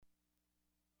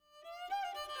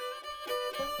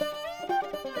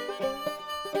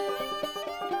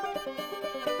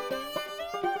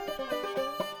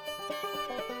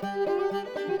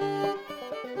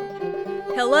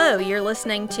Hello, you're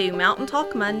listening to Mountain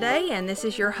Talk Monday, and this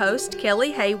is your host,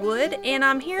 Kelly Haywood, and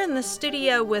I'm here in the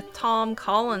studio with Tom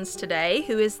Collins today,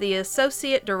 who is the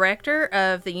Associate Director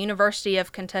of the University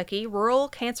of Kentucky Rural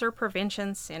Cancer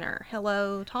Prevention Center.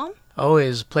 Hello, Tom. Oh,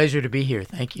 it's a pleasure to be here.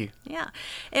 Thank you. Yeah,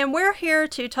 and we're here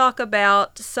to talk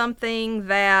about something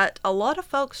that a lot of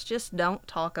folks just don't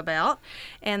talk about,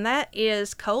 and that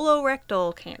is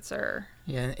colorectal cancer.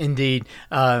 Yeah, indeed.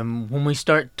 When we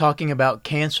start talking about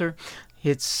cancer,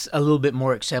 it's a little bit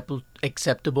more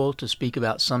acceptable to speak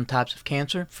about some types of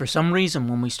cancer. For some reason,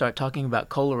 when we start talking about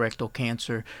colorectal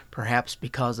cancer, perhaps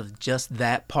because of just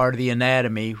that part of the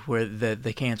anatomy where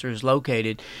the cancer is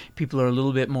located, people are a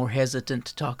little bit more hesitant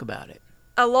to talk about it.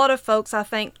 A lot of folks, I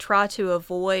think, try to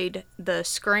avoid the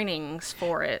screenings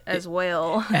for it as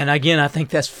well. And again, I think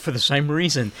that's for the same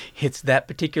reason. It's that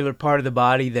particular part of the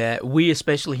body that we,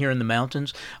 especially here in the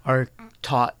mountains, are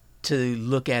taught to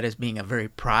look at as being a very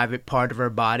private part of our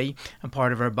body, a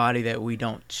part of our body that we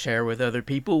don't share with other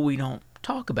people, we don't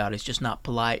talk about. It's just not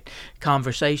polite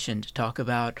conversation to talk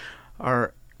about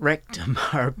our rectum,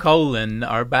 our colon,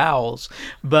 our bowels.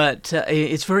 But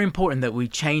it's very important that we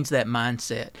change that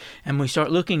mindset and we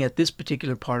start looking at this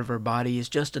particular part of our body as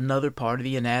just another part of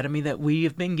the anatomy that we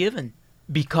have been given.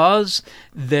 Because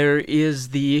there is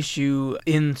the issue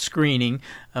in screening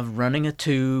of running a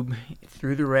tube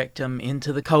through the rectum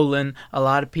into the colon, a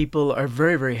lot of people are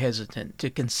very, very hesitant to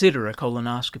consider a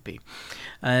colonoscopy.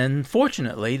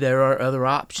 Unfortunately, there are other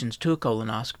options to a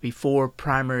colonoscopy for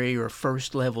primary or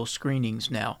first level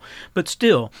screenings now. But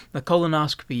still, the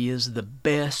colonoscopy is the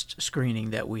best screening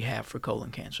that we have for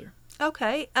colon cancer.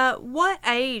 Okay. What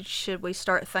age should we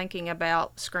start thinking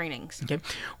about screenings? Okay.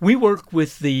 We work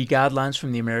with the guidelines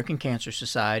from the American Cancer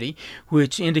Society,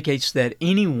 which indicates that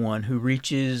anyone who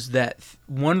reaches that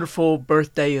wonderful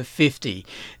birthday of 50,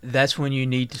 that's when you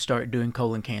need to start doing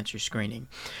colon cancer screening.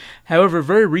 However,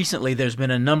 very recently there's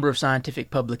been a number of scientific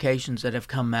publications that have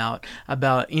come out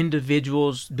about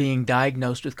individuals being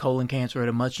diagnosed with colon cancer at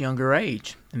a much younger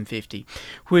age than 50,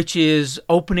 which is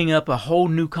opening up a whole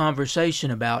new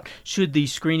conversation about should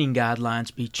these screening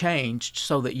guidelines be changed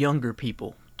so that younger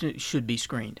people should be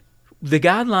screened. The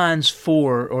guidelines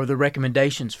for, or the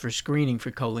recommendations for screening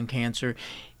for colon cancer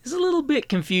is a little bit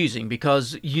confusing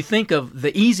because you think of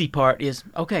the easy part is,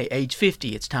 okay, age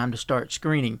 50, it's time to start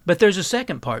screening. But there's a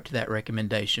second part to that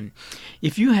recommendation.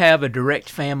 If you have a direct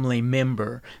family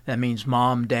member, that means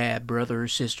mom, dad, brother, or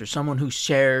sister, someone who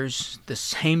shares the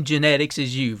same genetics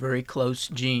as you, very close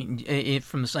gene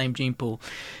from the same gene pool,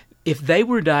 if they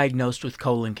were diagnosed with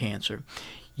colon cancer,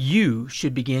 you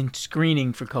should begin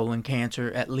screening for colon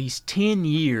cancer at least 10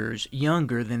 years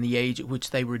younger than the age at which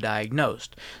they were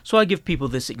diagnosed. So I give people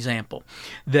this example,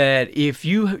 that if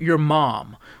your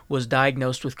mom was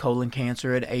diagnosed with colon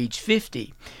cancer at age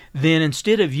 50, then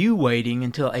instead of you waiting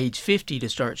until age 50 to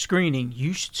start screening,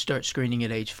 you should start screening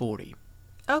at age 40.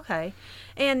 Okay.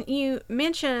 And you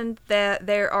mentioned that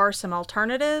there are some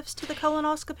alternatives to the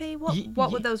colonoscopy.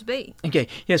 What would those be? Okay,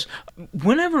 yes.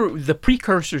 Whenever the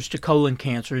precursors to colon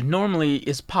cancer normally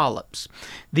is polyps.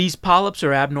 These polyps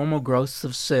are abnormal growths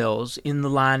of cells in the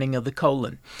lining of the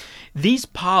colon. These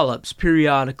polyps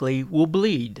periodically will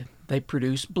bleed. They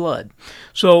produce blood.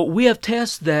 So we have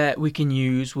tests that we can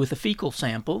use with a fecal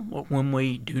sample, or when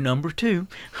we do number 2,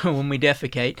 when we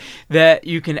defecate, that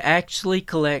you can actually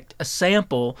collect a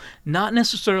sample, not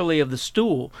necessarily of the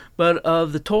stool, but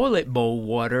of the toilet bowl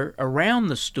water around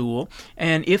the stool,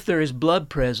 and if there is blood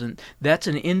present, that's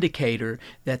an indicator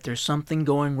that there's something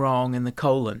going wrong in the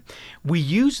colon. We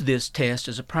use this test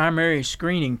as a primary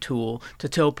screening tool to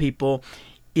tell people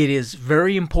it is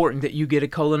very important that you get a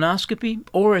colonoscopy,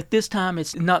 or at this time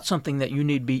it's not something that you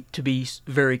need to be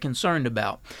very concerned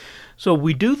about. So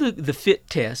we do the FIT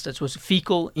test, that's what's a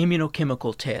fecal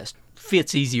immunochemical test.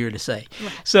 FIT's easier to say.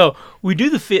 Right. So we do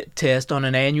the FIT test on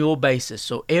an annual basis.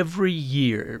 So every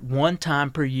year, one time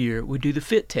per year, we do the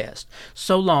FIT test,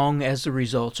 so long as the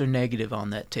results are negative on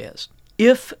that test.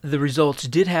 If the results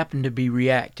did happen to be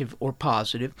reactive or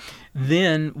positive,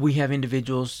 then we have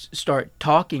individuals start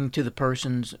talking to the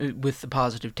persons with the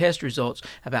positive test results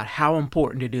about how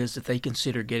important it is that they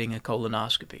consider getting a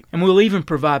colonoscopy. And we'll even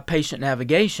provide patient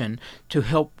navigation to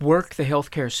help work the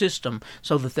healthcare system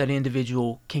so that that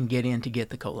individual can get in to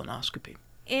get the colonoscopy.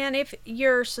 And if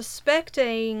you're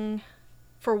suspecting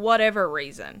for whatever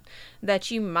reason,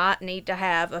 that you might need to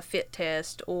have a FIT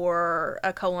test or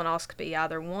a colonoscopy,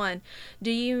 either one, do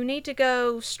you need to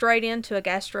go straight into a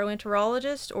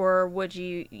gastroenterologist, or would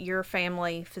your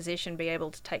family physician be able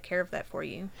to take care of that for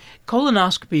you?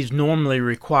 Colonoscopies normally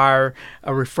require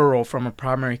a referral from a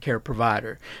primary care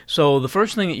provider. So the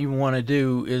first thing that you want to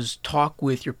do is talk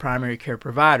with your primary care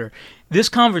provider. This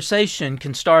conversation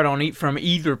can start from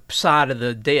either side of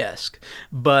the desk,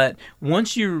 but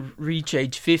once you reach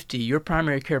age 50, your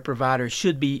primary care provider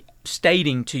should be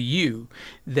stating to you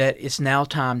that it's now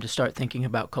time to start thinking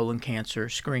about colon cancer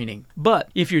screening. But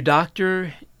if your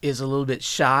doctor is a little bit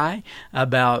shy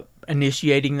about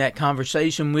initiating that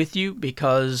conversation with you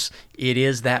because it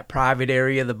is that private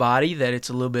area of the body that it's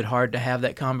a little bit hard to have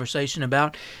that conversation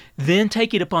about, then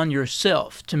take it upon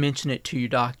yourself to mention it to your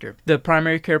doctor. The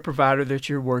primary care provider that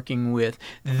you're working with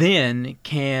then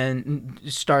can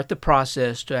start the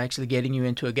process to actually getting you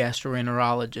into a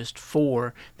gastroenterologist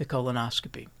for the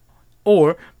colonoscopy.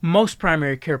 Or most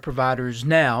primary care providers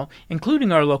now,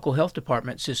 including our local health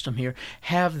department system here,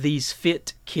 have these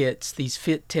FIT kits, these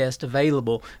FIT tests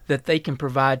available that they can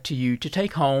provide to you to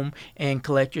take home and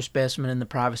collect your specimen in the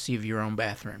privacy of your own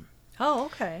bathroom. Oh,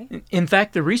 okay. In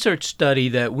fact, the research study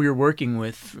that we're working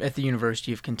with at the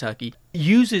University of Kentucky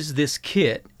uses this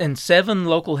kit, and 7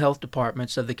 local health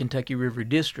departments of the Kentucky River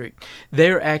District,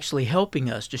 they're actually helping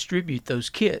us distribute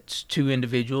those kits to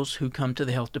individuals who come to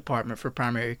the health department for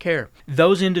primary care.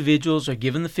 Those individuals are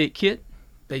given the FIT kit,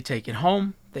 they take it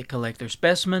home, they collect their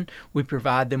specimen, we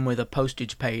provide them with a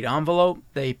postage-paid envelope,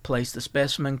 they place the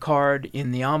specimen card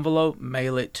in the envelope,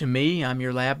 mail it to me, I'm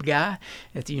your lab guy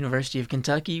at the University of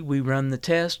Kentucky, we run the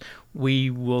test, we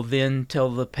will then tell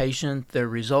the patient their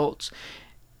results.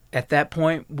 At that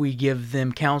point, we give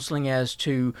them counseling as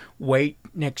to wait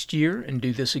next year and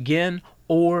do this again,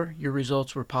 or your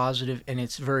results were positive, and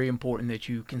it's very important that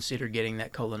you consider getting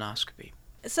that colonoscopy.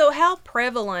 So how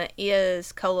prevalent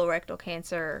is colorectal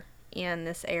cancer in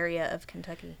this area of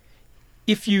Kentucky?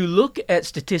 If you look at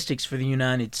statistics for the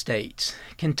United States,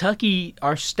 Kentucky,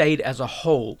 our state as a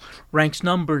whole, ranks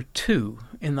number 2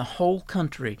 in the whole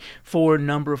country for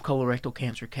number of colorectal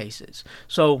cancer cases.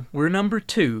 So we're number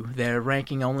 2 there,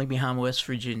 ranking only behind West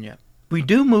Virginia. We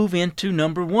do move into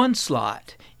number 1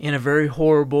 slot in a very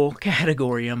horrible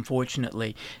category,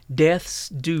 unfortunately, deaths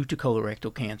due to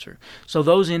colorectal cancer. So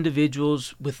those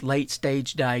individuals with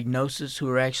late-stage diagnosis who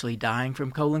are actually dying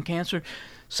from colon cancer,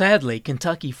 sadly,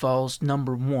 Kentucky falls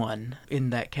number 1 in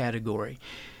that category.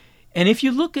 And if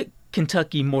you look at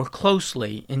Kentucky more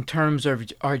closely in terms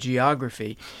of our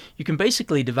geography, you can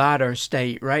basically divide our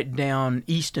state right down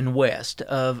east and west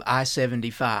of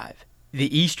I-75.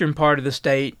 The eastern part of the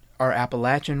state, our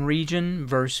Appalachian region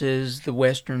versus the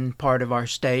western part of our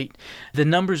state, the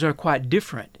numbers are quite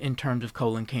different in terms of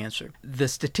colon cancer. The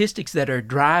statistics that are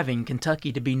driving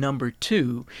Kentucky to be number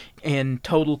 2 in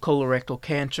total colorectal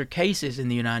cancer cases in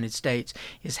the United States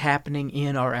is happening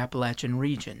in our Appalachian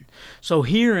region. So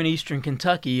here in eastern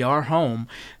Kentucky, our home,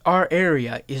 our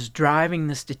area is driving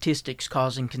the statistics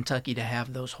causing Kentucky to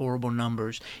have those horrible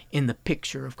numbers in the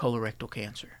picture of colorectal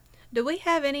cancer. Do we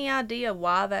have any idea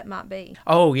why that might be?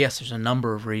 Oh, yes, there's a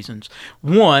number of reasons.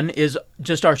 One is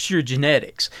just our sheer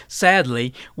genetics.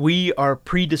 Sadly, we are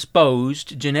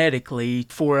predisposed genetically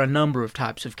for a number of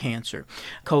types of cancer,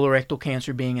 colorectal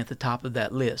cancer being at the top of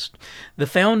that list. The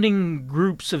founding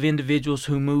groups of individuals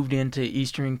who moved into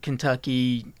eastern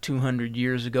Kentucky 200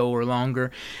 years ago or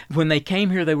longer, when they came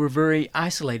here, they were very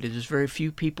isolated. There's very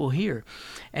few people here.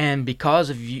 And because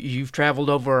of you've traveled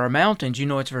over our mountains, you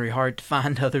know it's very hard to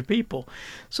find other people.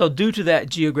 So due to that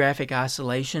geographic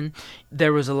isolation,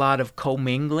 there was a lot of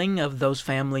commingling of those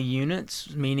family units,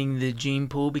 meaning the gene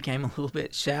pool became a little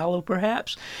bit shallow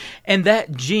perhaps. And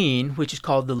that gene, which is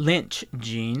called the Lynch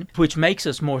gene, which makes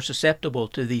us more susceptible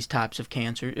to these types of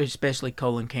cancer, especially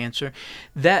colon cancer,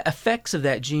 that effects of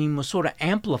that gene was sort of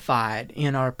amplified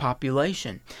in our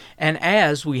population. And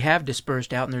as we have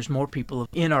dispersed out and there's more people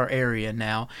in our area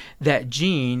now, that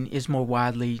gene is more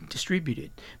widely distributed,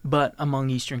 but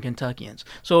among Eastern Kentuckians.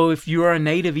 So if you are a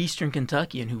native Eastern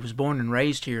Kentuckian who was born and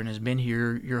raised here and has been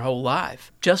here your whole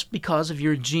life, just because of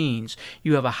your genes,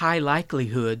 you have a high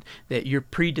likelihood that you're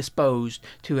predisposed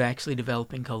to actually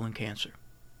developing colon cancer.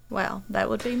 Well, that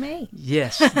would be me.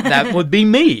 Yes, that would be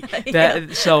me. Yeah.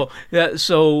 So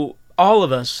all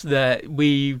of us, that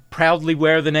we proudly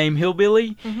wear the name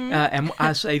hillbilly, and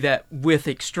I say that with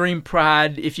extreme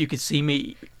pride. If you could see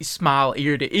me smile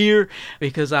ear to ear,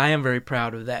 because I am very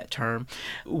proud of that term.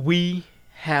 We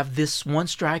have this one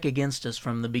strike against us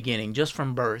from the beginning, just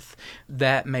from birth,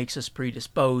 that makes us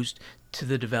predisposed to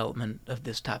the development of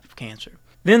this type of cancer.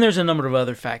 Then there's a number of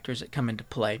other factors that come into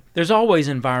play. There's always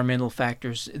environmental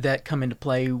factors that come into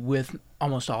play with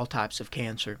almost all types of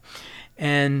cancer.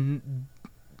 And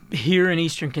here in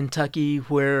eastern Kentucky,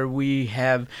 where we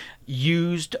have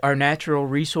used our natural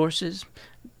resources,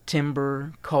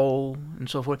 timber, coal, and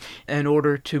so forth, in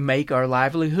order to make our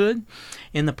livelihood,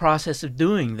 in the process of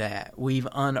doing that, we've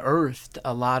unearthed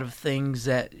a lot of things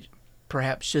that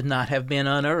perhaps should not have been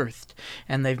unearthed,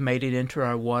 and they've made it into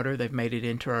our water, they've made it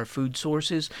into our food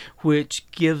sources, which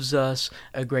gives us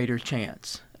a greater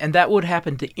chance. And that would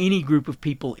happen to any group of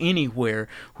people anywhere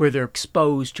where they're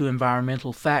exposed to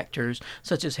environmental factors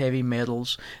such as heavy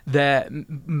metals that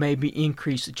maybe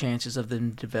increase the chances of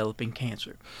them developing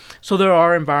cancer. So there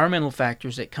are environmental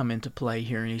factors that come into play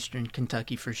here in eastern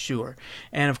Kentucky for sure.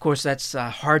 And of course that's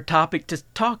a hard topic to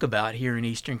talk about here in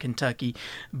eastern Kentucky,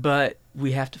 but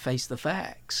we have to face the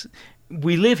facts.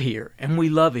 We live here and we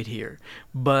love it here,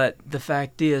 but the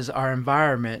fact is our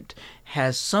environment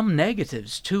has some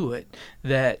negatives to it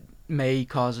that may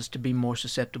cause us to be more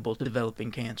susceptible to developing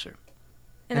cancer.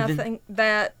 And I think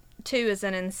that too is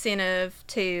an incentive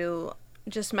to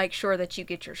just make sure that you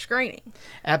get your screening.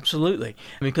 Absolutely.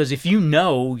 Because if you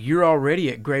know you're already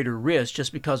at greater risk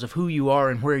just because of who you are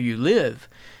and where you live,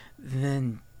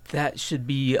 then that should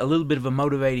be a little bit of a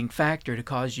motivating factor to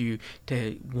cause you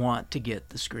to want to get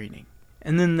the screening.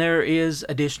 And then there is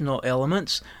additional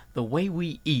elements, the way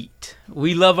we eat.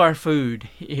 We love our food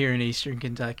here in eastern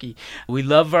Kentucky. We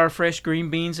love our fresh green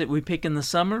beans that we pick in the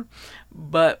summer,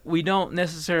 but we don't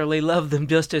necessarily love them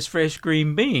just as fresh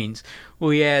green beans.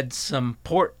 We add some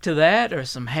pork to that or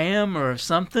some ham or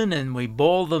something and we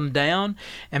boil them down.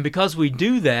 And because we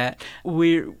do that,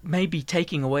 we're maybe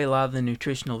taking away a lot of the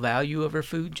nutritional value of our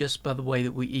food just by the way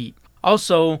that we eat.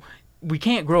 Also, we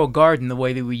can't grow a garden the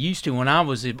way that we used to when I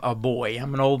was a boy.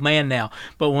 I'm an old man now,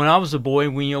 but when I was a boy,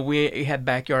 we had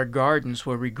backyard gardens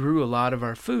where we grew a lot of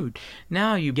our food.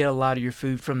 Now you get a lot of your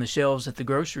food from the shelves at the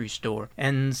grocery store,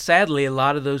 and sadly, a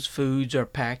lot of those foods are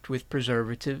packed with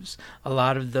preservatives. A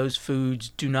lot of those foods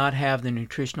do not have the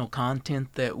nutritional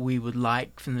content that we would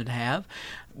like for them to have.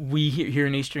 We here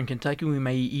in eastern Kentucky, we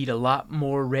may eat a lot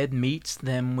more red meats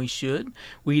than we should.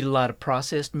 We eat a lot of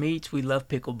processed meats. We love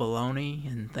pickled bologna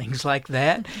and things like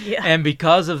that. Yeah. And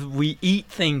because of we eat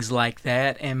things like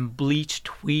that and bleached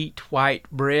wheat, white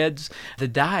breads, the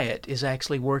diet is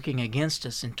actually working against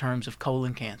us in terms of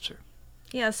colon cancer.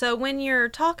 Yeah, so when you're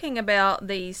talking about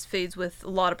these foods with a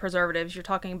lot of preservatives, you're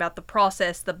talking about the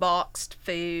processed, the boxed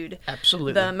food.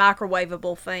 Absolutely. The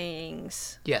microwavable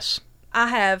things. Yes. I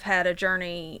have had a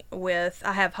journey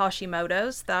I have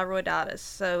Hashimoto's thyroiditis,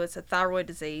 so it's a thyroid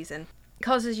disease, and it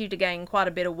causes you to gain quite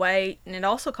a bit of weight, and it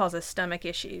also causes stomach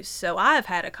issues. So I have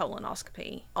had a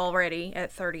colonoscopy already at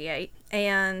 38,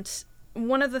 and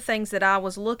one of the things that I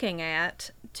was looking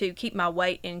at to keep my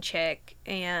weight in check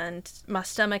and my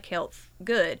stomach health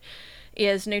good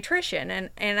is nutrition. And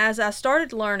as I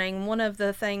started learning, one of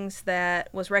the things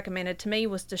that was recommended to me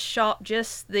was to shop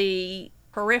just the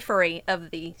periphery of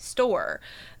the store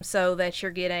so that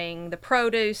you're getting the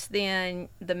produce, then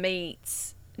the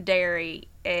meats, dairy,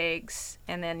 eggs,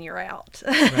 and then you're out.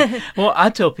 Right. Well, I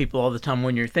tell people all the time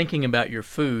when you're thinking about your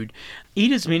food,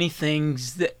 eat as many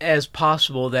things as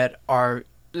possible that are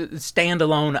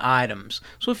standalone items.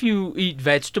 So if you eat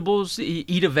vegetables,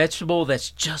 eat a vegetable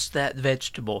that's just that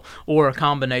vegetable or a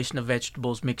combination of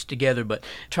vegetables mixed together, but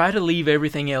try to leave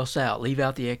everything else out. Leave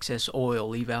out the excess oil,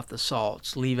 leave out the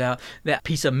salts, leave out that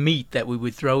piece of meat that we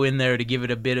would throw in there to give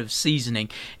it a bit of seasoning.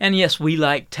 And yes, we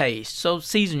like taste, so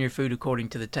season your food according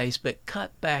to the taste, but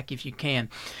cut back if you can.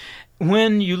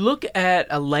 When you look at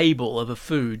a label of a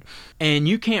food and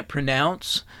you can't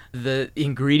pronounce the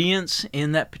ingredients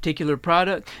in that particular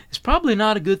product, it's probably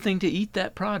not a good thing to eat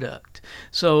that product.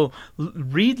 So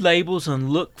read labels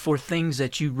and look for things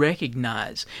that you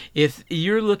recognize. If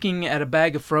you're looking at a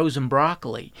bag of frozen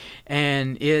broccoli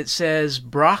and it says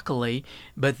broccoli,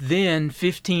 but then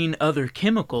 15 other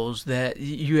chemicals that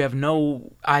you have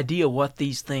no idea what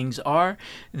these things are,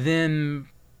 then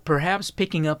perhaps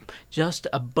picking up just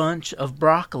a bunch of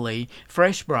broccoli,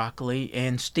 fresh broccoli,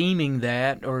 and steaming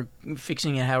that or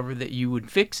fixing it however that you would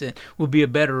fix it would be a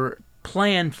better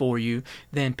plan for you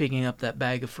than picking up that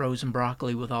bag of frozen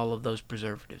broccoli with all of those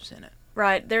preservatives in it.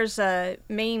 Right. There's a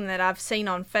meme that I've seen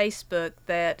on Facebook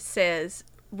that says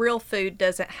real food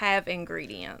doesn't have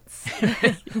ingredients.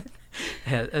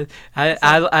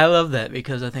 I love that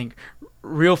because I think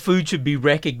real food should be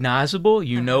recognizable.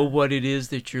 You know what it is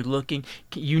that you're looking.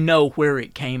 You know where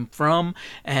it came from,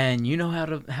 and you know how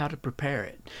to prepare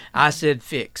it. I said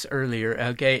fix earlier,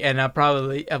 okay, and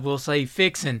I will say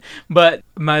fixing. But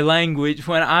my language,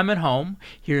 when I'm at home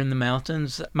here in the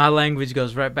mountains, my language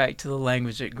goes right back to the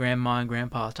language that Grandma and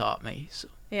Grandpa taught me. So.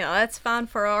 Yeah, that's fine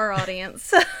for our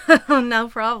audience. No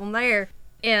problem there.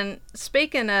 And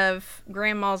speaking of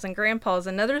grandmas and grandpas,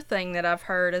 another thing that I've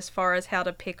heard as far as how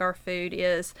to pick our food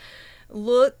is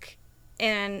look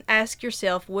and ask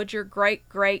yourself, would your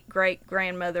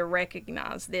great-great-great-grandmother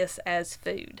recognize this as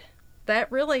food?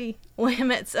 That really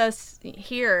limits us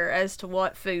here as to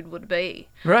what food would be.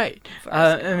 Right.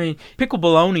 I mean, pickle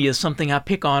bologna is something I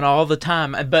pick on all the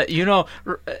time. But,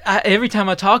 every time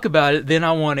I talk about it, then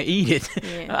I want to eat it.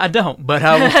 Yeah. I don't, but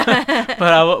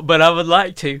I would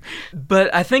like to.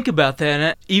 But I think about that,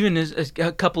 and even as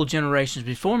a couple of generations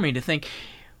before me, to think,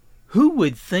 who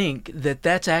would think that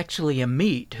that's actually a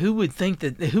meat? Who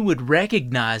would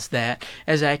recognize that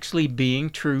as actually being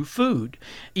true food?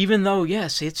 Even though,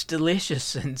 yes, it's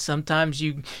delicious, and sometimes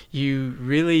you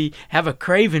really have a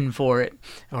craving for it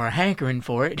or a hankering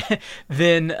for it,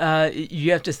 then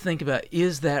you have to think about,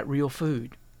 is that real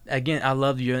food? Again, I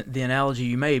love the analogy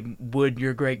you made. Would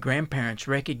your great-grandparents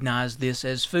recognize this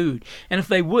as food? And if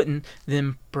they wouldn't,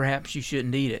 then perhaps you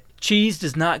shouldn't eat it. Cheese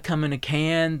does not come in a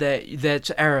can that's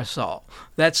aerosol.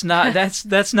 That's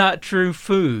not true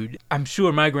food. I'm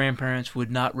sure my grandparents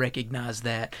would not recognize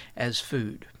that as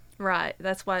food. Right.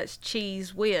 That's why it's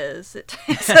Cheez Whiz. It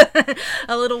takes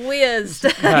a little whiz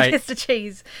to get the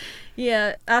cheese.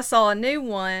 Yeah, I saw a new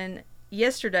one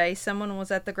yesterday. Someone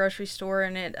was at the grocery store,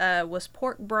 and it was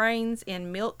pork brains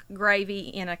in milk gravy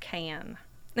in a can.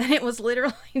 And it was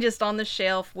literally just on the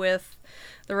shelf with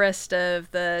the rest of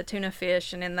the tuna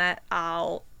fish and in that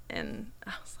aisle. And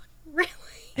I was like,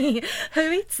 really?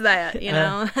 Who eats that?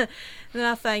 And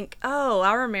I think, oh,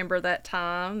 I remember that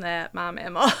time that my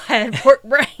mama had pork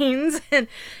brains. And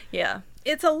yeah,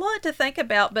 it's a lot to think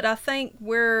about, but I think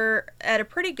we're at a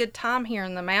pretty good time here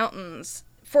in the mountains.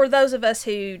 For those of us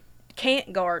who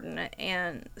can't garden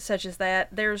and such as that,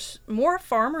 there's more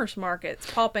farmers markets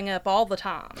popping up all the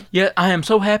time. Yeah, I am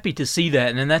so happy to see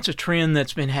that, and that's a trend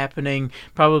that's been happening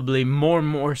probably more and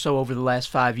more so over the last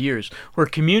 5 years, where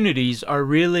communities are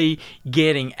really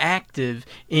getting active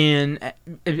in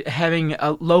having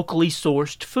a locally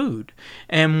sourced food.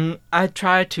 And I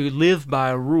try to live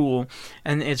by a rule,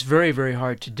 and it's very, very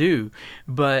hard to do,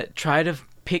 but try to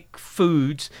pick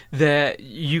foods that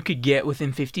you could get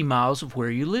within 50 miles of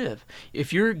where you live.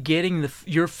 If you're getting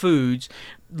your foods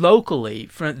locally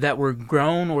that were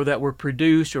grown or that were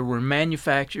produced or were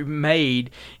made,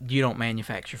 you don't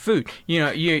manufacture food.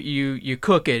 You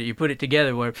cook it, you put it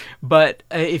together, whatever. But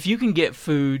if you can get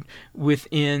food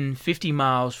within 50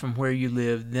 miles from where you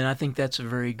live, then I think that's a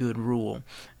very good rule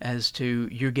as to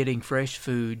you're getting fresh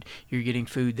food, you're getting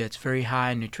food that's very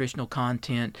high in nutritional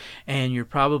content, and you're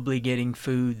probably getting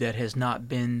food that has not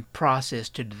been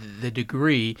processed to the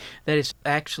degree that it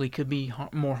actually could be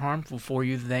more harmful for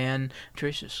you than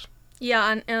nutritious.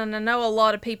 Yeah, and I know a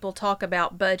lot of people talk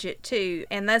about budget too,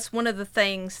 and that's one of the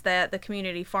things that the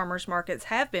community farmers markets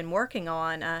have been working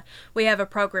on. We have a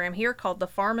program here called the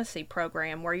Pharmacy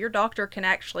Program, where your doctor can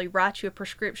actually write you a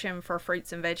prescription for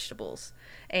fruits and vegetables,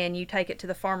 and you take it to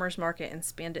the farmers market and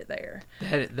spend it there.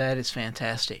 That is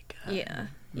fantastic.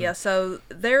 Yeah, so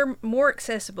they're more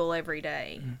accessible every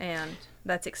day, and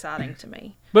that's exciting to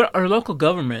me. But our local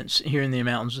governments here in the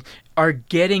mountains are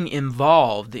getting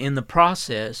involved in the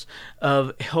process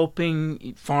of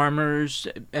helping farmers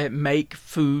make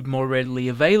food more readily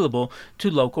available to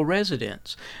local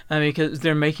residents, because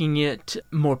they're making it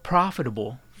more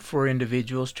profitable for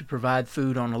individuals to provide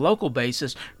food on a local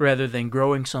basis rather than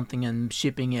growing something and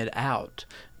shipping it out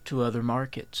to other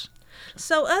markets.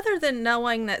 So other than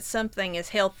knowing that something is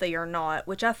healthy or not,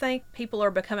 which I think people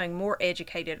are becoming more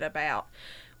educated about,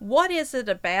 what is it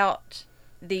about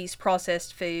these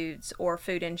processed foods or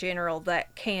food in general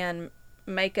that can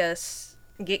make us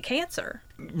get cancer?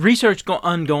 Research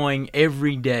ongoing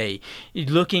every day,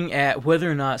 looking at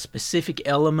whether or not specific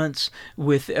elements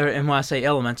and when I say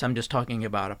elements, I'm just talking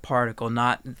about a particle,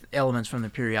 not elements from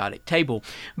the periodic table,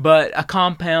 but a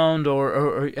compound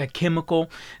or a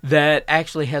chemical that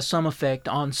actually has some effect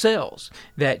on cells,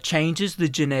 that changes the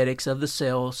genetics of the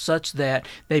cells such that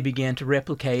they begin to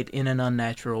replicate in an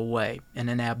unnatural way, in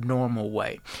an abnormal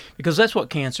way. Because that's what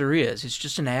cancer is. It's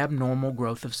just an abnormal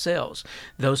growth of cells.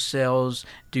 Those cells,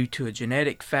 due to a genetic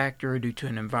genetic factor or due to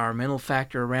an environmental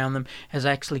factor around them has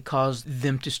actually caused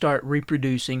them to start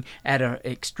reproducing at an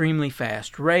extremely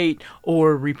fast rate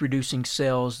or reproducing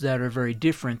cells that are very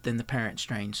different than the parent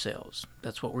strain cells.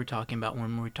 That's what we're talking about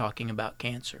when we're talking about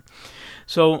cancer.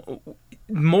 So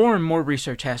more and more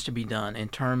research has to be done in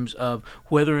terms of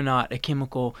whether or not a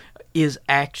chemical is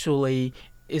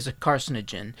a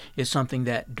carcinogen, is something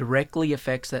that directly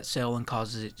affects that cell and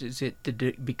causes it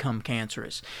to become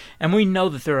cancerous. And we know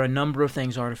that there are a number of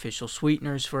things, artificial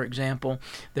sweeteners, for example.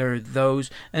 There are those.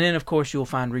 And then, of course, you'll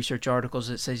find research articles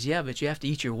that says, yeah, but you have to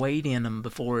eat your weight in them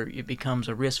before it becomes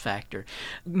a risk factor.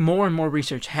 More and more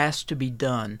research has to be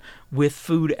done with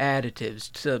food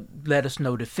additives to let us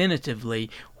know definitively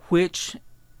which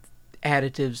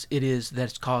additives it is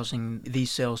that's causing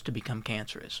these cells to become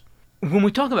cancerous. When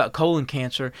we talk about colon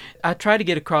cancer, I try to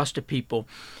get across to people,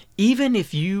 even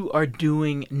if you are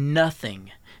doing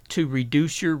nothing to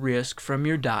reduce your risk from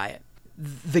your diet,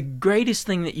 the greatest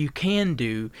thing that you can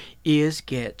do is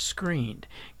get screened.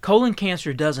 Colon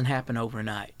cancer doesn't happen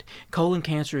overnight. Colon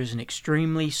cancer is an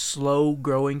extremely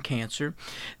slow-growing cancer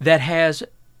that has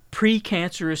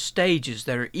precancerous stages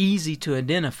that are easy to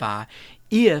identify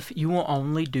if you will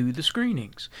only do the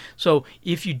screenings. So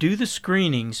if you do the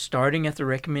screenings starting at the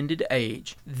recommended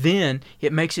age, then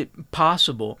it makes it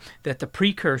possible that the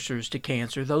precursors to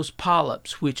cancer, those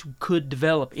polyps which could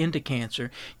develop into cancer,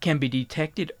 can be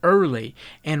detected early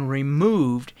and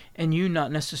removed, and you not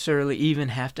necessarily even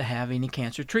have to have any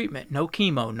cancer treatment. No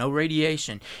chemo, no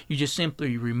radiation. You just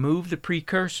simply remove the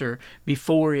precursor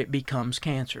before it becomes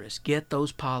cancerous. Get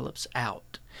those polyps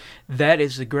out. That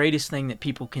is the greatest thing that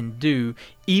people can do,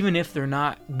 even if they're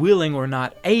not willing or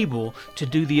not able to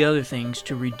do the other things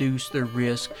to reduce their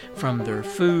risk from their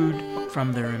food,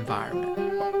 from their environment.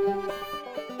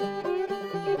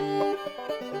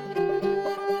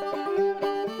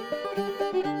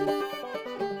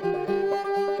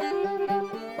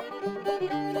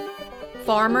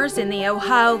 Farmers in the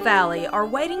Ohio Valley are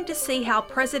waiting to see how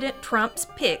President Trump's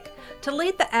pick to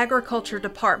lead the Agriculture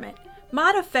Department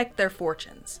might affect their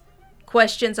fortunes.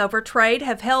 Questions over trade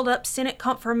have held up Senate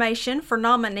confirmation for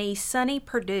nominee Sonny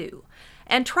Perdue,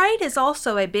 and trade is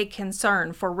also a big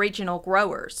concern for regional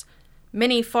growers.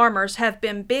 Many farmers have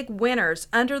been big winners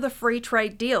under the free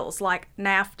trade deals like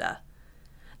NAFTA.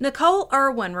 Nicole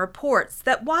Irwin reports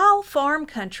that while farm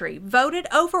country voted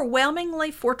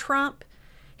overwhelmingly for Trump,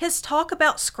 his talk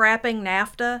about scrapping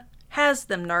NAFTA has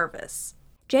them nervous.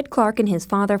 Jed Clark and his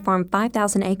father farm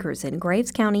 5,000 acres in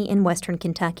Graves County in western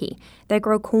Kentucky. They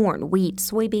grow corn, wheat,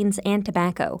 soybeans, and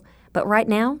tobacco. But right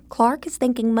now, Clark is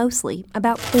thinking mostly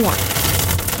about corn.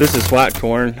 This is white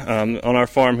corn. On our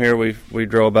farm here, we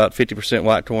grow about 50%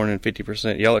 white corn and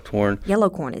 50% yellow corn. Yellow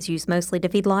corn is used mostly to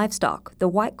feed livestock. The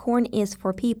white corn is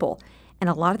for people, and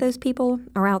a lot of those people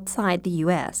are outside the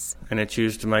U.S. And it's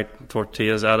used to make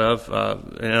tortillas out of.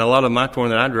 And a lot of my corn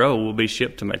that I grow will be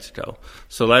shipped to Mexico.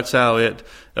 So that's how it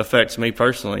affects me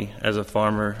personally as a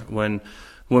farmer when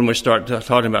we start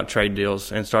talking about trade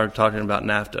deals and start talking about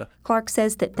NAFTA. Clark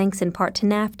says that thanks in part to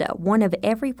NAFTA, 1 of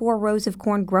every 4 rows of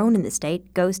corn grown in the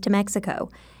state goes to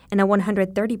Mexico. And a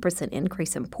 130%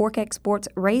 increase in pork exports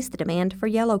raised the demand for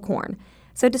yellow corn.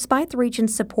 So despite the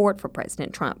region's support for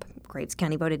President Trump, Graves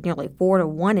County voted nearly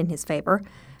 4-1 in his favor.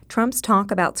 Trump's talk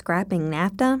about scrapping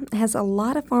NAFTA has a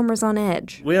lot of farmers on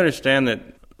edge. We understand that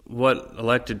what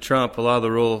elected Trump, a lot of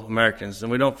the rural Americans,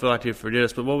 and we don't feel like he forget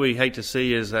us, but what we hate to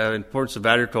see is the importance of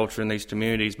agriculture in these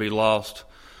communities be lost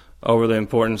over the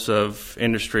importance of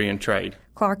industry and trade.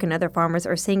 Clark and other farmers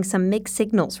are seeing some mixed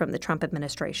signals from the Trump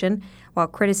administration. While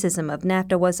criticism of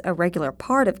NAFTA was a regular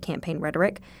part of campaign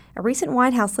rhetoric, a recent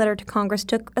White House letter to Congress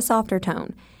took a softer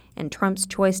tone. And Trump's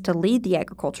choice to lead the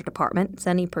Agriculture Department,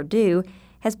 Sonny Perdue,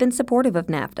 has been supportive of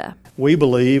NAFTA. We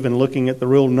believe, in looking at the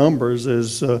real numbers,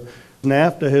 is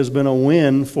NAFTA has been a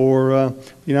win for the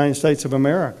United States of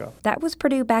America. That was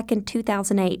Perdue back in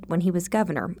 2008 when he was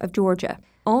governor of Georgia.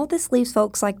 All this leaves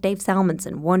folks like Dave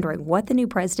Salmonson wondering what the new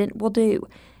president will do.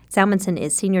 Salmonson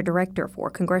is Senior Director for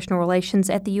Congressional Relations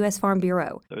at the U.S. Farm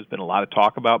Bureau. There's been a lot of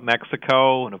talk about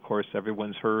Mexico, and of course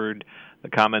everyone's heard the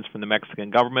comments from the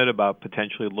Mexican government about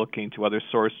potentially looking to other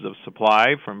sources of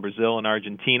supply from Brazil and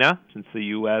Argentina, since the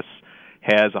U.S.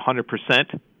 has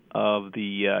 100% of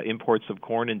the imports of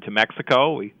corn into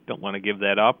Mexico. We don't want to give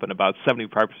that up, and about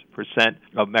 75%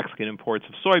 of Mexican imports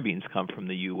of soybeans come from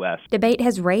the U.S. Debate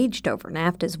has raged over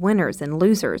NAFTA's winners and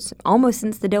losers, almost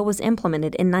since the deal was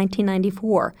implemented in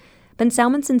 1994. Ben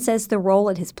Salmonson says the role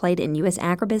it has played in U.S.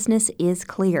 agribusiness is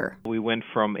clear. We went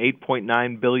from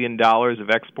 $8.9 billion of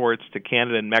exports to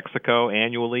Canada and Mexico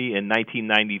annually in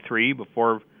 1993,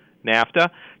 before NAFTA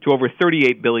to over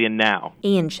 $38 billion now.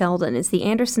 Ian Sheldon is the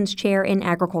Anderson's Chair in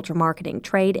Agriculture Marketing,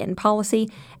 Trade, and Policy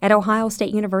at Ohio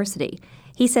State University.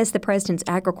 He says the president's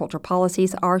agriculture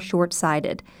policies are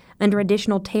short-sighted. Under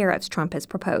additional tariffs Trump has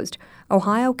proposed,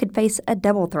 Ohio could face a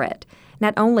double threat.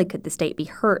 Not only could the state be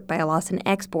hurt by a loss in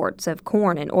exports of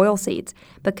corn and oilseeds,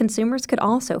 but consumers could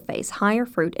also face higher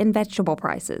fruit and vegetable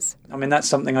prices. I mean, that's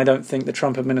something I don't think the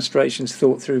Trump administration's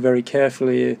thought through very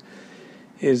carefully,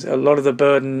 is a lot of the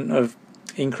burden of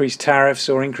increased tariffs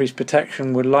or increased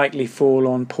protection would likely fall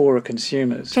on poorer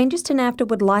consumers. Changes to NAFTA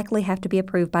would likely have to be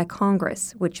approved by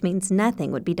Congress, which means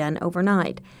nothing would be done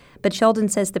overnight. But Sheldon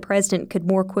says the president could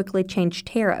more quickly change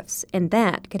tariffs, and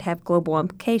that could have global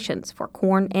implications for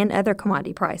corn and other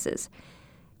commodity prices.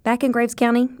 Back in Graves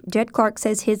County, Jed Clark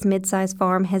says his mid-sized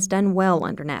farm has done well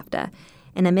under NAFTA.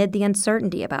 And amid the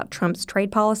uncertainty about Trump's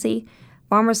trade policy,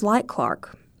 farmers like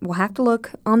Clark will have to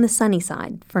look on the sunny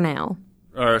side for now.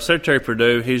 Our Secretary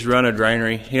Perdue, he's run a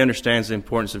granary. He understands the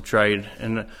importance of trade.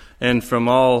 And from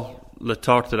all the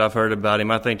talk that I've heard about him,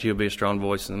 I think he'll be a strong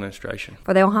voice in the administration.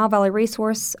 For the Ohio Valley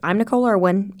Resource, I'm Nicole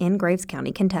Irwin in Graves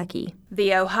County, Kentucky.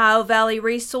 The Ohio Valley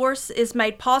Resource is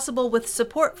made possible with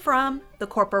support from the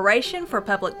Corporation for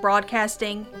Public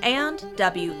Broadcasting and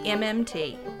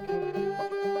WMMT.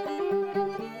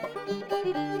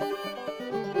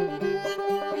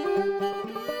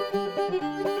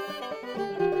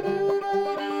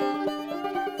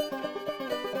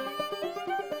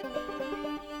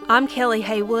 I'm Kelly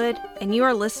Haywood, and you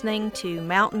are listening to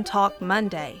Mountain Talk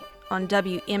Monday on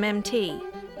WMMT.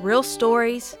 Real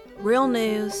stories, real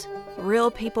news, real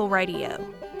people radio.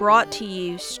 Brought to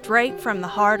you straight from the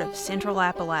heart of Central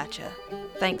Appalachia.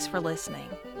 Thanks for listening.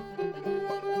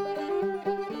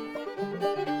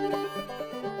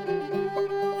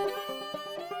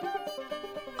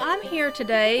 I'm here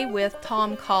today with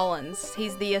Tom Collins.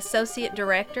 He's the Associate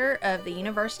Director of the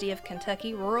University of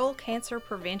Kentucky Rural Cancer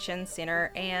Prevention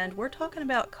Center, and we're talking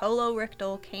about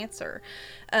colorectal cancer.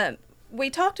 We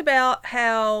talked about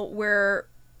how we're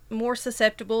more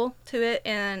susceptible to it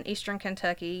in eastern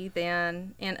Kentucky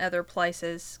than in other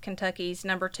places. Kentucky's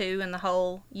number 2 in the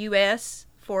whole U.S.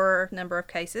 for number of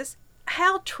cases.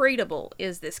 How treatable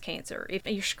is this cancer if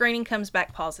your screening comes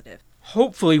back positive?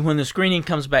 Hopefully, when the screening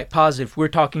comes back positive, we're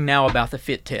talking now about the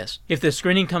FIT test. If the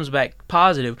screening comes back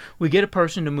positive, we get a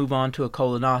person to move on to a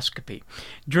colonoscopy.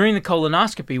 During the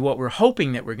colonoscopy, what we're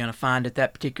hoping that we're going to find at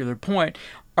that particular point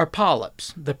are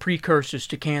polyps, the precursors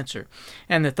to cancer,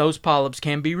 and that those polyps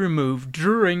can be removed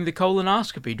during the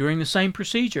colonoscopy, during the same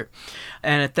procedure.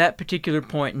 And at that particular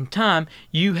point in time,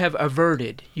 you have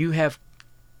averted, you have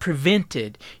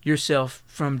prevented yourself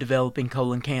from developing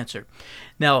colon cancer.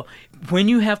 Now, when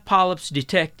you have polyps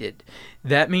detected,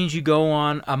 that means you go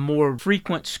on a more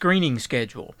frequent screening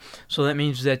schedule. So that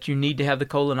means that you need to have the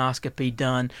colonoscopy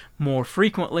done more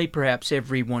frequently, perhaps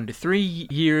every 1 to 3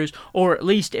 years, or at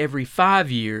least every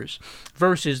 5 years,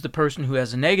 versus the person who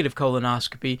has a negative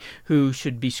colonoscopy who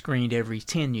should be screened every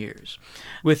 10 years.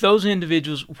 With those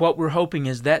individuals, what we're hoping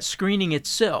is that screening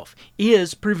itself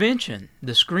is prevention.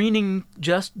 The screening,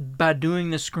 just by doing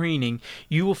the screening,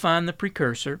 you will find the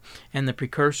precursor, and the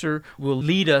precursor will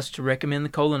lead us to recommend the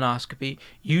colonoscopy.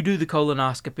 You do the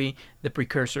colonoscopy, the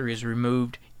precursor is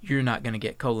removed, you're not going to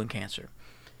get colon cancer.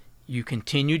 You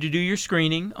continue to do your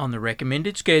screening on the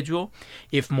recommended schedule.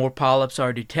 If more polyps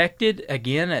are detected,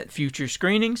 again, at future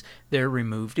screenings, they're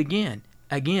removed again.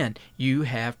 Again, you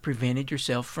have prevented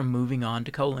yourself from moving on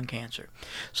to colon cancer.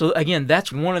 So again,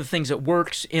 that's one of the things that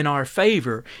works in our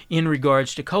favor in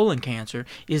regards to colon cancer,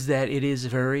 is that it is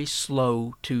very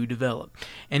slow to develop.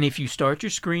 And if you start your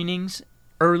screenings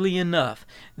early enough,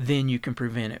 then you can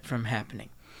prevent it from happening.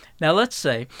 Now, let's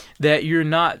say that you're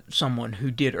not someone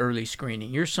who did early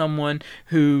screening. You're someone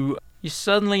who you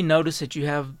suddenly notice that you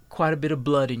have quite a bit of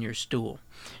blood in your stool.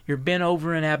 You're bent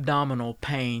over in abdominal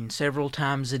pain several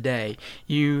times a day.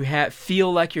 You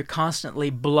feel like you're constantly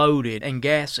bloated and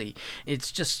gassy.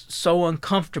 It's just so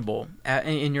uncomfortable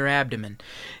in your abdomen.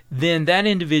 Then that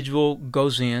individual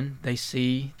goes in, they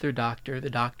see their doctor. The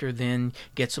doctor then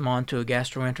gets them on to a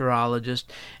gastroenterologist,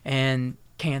 and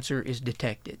cancer is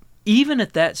detected. Even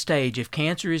at that stage, if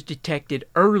cancer is detected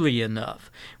early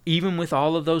enough, even with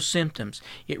all of those symptoms,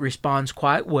 it responds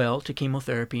quite well to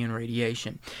chemotherapy and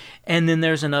radiation. And then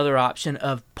there's another option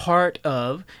of part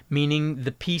of, meaning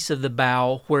the piece of the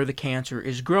bowel where the cancer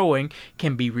is growing,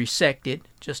 can be resected,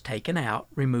 just taken out,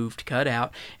 removed, cut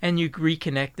out, and you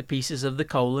reconnect the pieces of the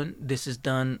colon. This is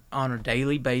done on a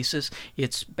daily basis.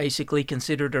 It's basically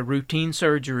considered a routine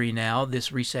surgery now,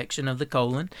 this resection of the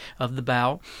colon, of the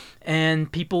bowel,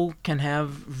 and people can have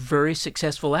very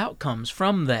successful outcomes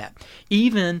from that,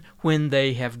 even when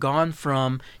they have gone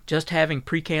from just having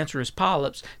precancerous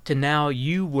polyps to now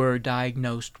you were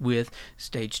diagnosed with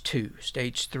stage 2,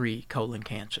 stage 3 colon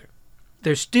cancer.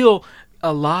 There's still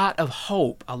a lot of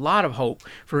hope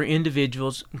for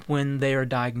individuals when they are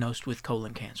diagnosed with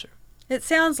colon cancer. It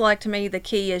sounds like to me the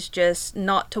key is just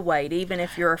not to wait, even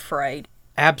if you're afraid.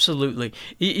 Absolutely.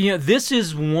 This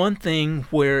is one thing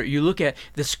where you look at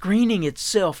the screening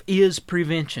itself is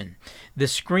prevention. The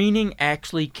screening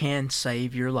actually can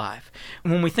save your life.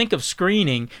 When we think of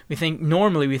screening, we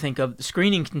think of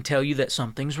screening can tell you that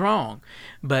something's wrong.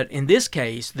 But in this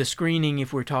case, the screening,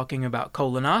 if we're talking about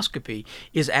colonoscopy,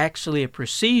 is actually a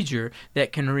procedure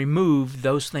that can remove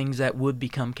those things that would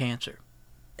become cancer.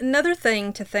 Another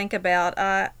thing to think about,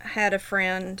 I had a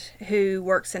friend who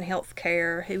works in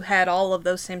healthcare who had all of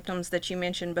those symptoms that you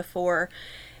mentioned before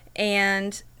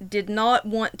and did not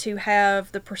want to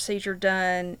have the procedure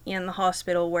done in the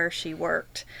hospital where she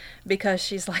worked because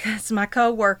she's like, that's my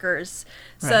coworkers.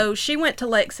 Right. So she went to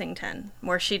Lexington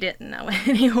where she didn't know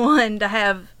anyone to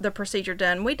have the procedure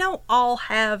done. We don't all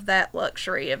have that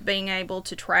luxury of being able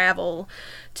to travel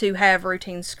to have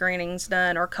routine screenings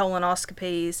done or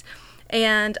colonoscopies.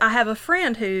 And I have a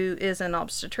friend who is an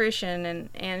obstetrician,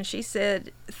 and she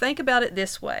said, think about it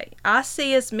this way. I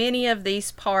see as many of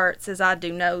these parts as I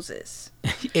do noses.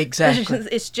 Exactly.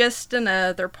 It's just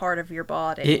another part of your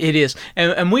body. It is.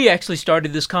 And we actually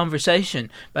started this conversation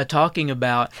by talking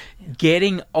about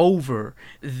getting over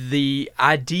the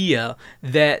idea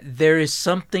that there is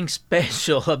something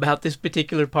special about this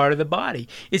particular part of the body.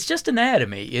 It's just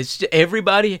anatomy. It's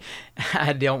everybody.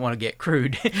 I don't want to get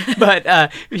crude, but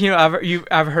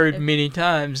I've heard many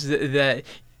times that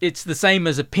it's the same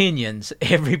as opinions.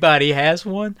 Everybody has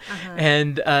one,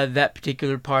 and that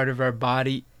particular part of our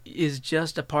body is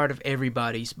just a part of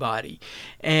everybody's body,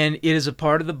 and it is a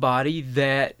part of the body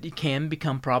that can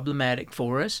become problematic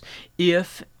for us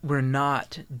if we're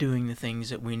not doing the things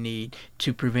that we need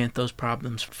to prevent those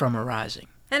problems from arising.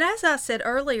 And as I said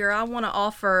earlier, I want to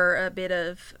offer a bit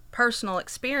of personal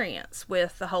experience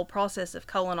with the whole process of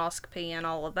colonoscopy and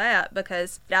all of that,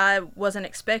 because I wasn't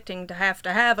expecting to have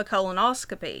a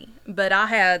colonoscopy, but I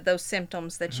had those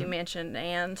symptoms that you mentioned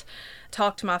and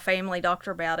talked to my family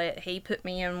doctor about it. He put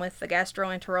me in with the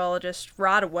gastroenterologist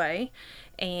right away,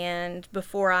 and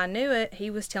before I knew it, he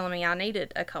was telling me I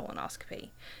needed a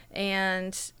colonoscopy.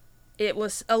 And it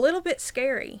was a little bit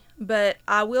scary, but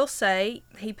I will say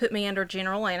he put me under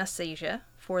general anesthesia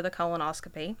for the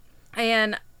colonoscopy.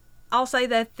 And I'll say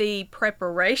that the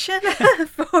preparation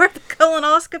for the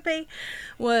colonoscopy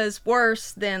was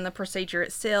worse than the procedure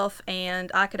itself, and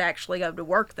I could actually go to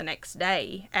work the next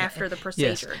day after the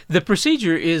procedure. Yes. The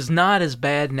procedure is not as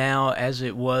bad now as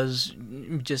it was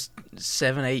just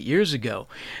 7-8 years ago,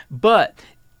 but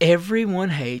everyone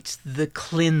hates the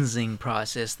cleansing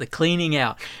process, the cleaning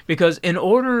out, because in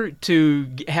order to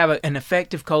have an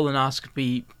effective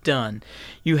colonoscopy done,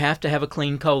 you have to have a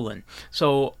clean colon.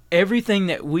 So everything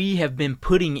that we have been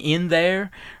putting in there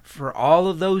for all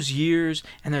of those years,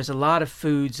 and there's a lot of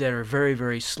foods that are very,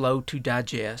 very slow to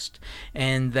digest,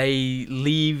 and they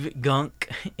leave gunk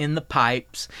in the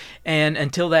pipes, and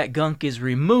until that gunk is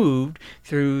removed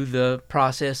through the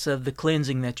process of the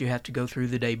cleansing that you have to go through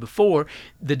the day before,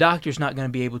 the doctor's not going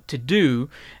to be able to do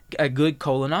a good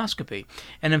colonoscopy.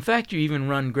 And in fact, you even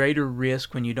run greater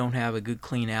risk when you don't have a good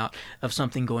clean out of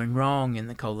something going wrong in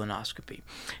the colonoscopy.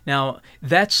 Now,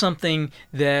 that's something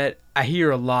that I hear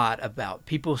a lot about.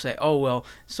 People say, oh, well,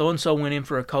 so-and-so went in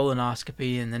for a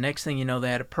colonoscopy, and the next thing you know,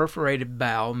 they had a perforated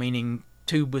bowel, meaning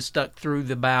tube was stuck through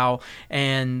the bowel,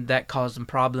 and that caused them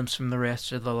problems from the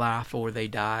rest of their life, or they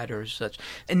died or such.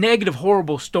 And negative,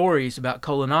 horrible stories about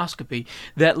colonoscopy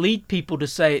that lead people to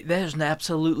say, there's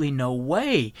absolutely no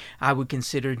way I would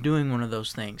consider doing one of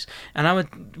those things. And I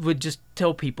would just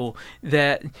tell people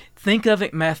that think of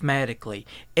it mathematically.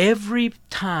 Every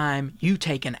time you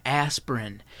take an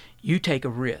aspirin, you take a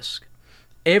risk.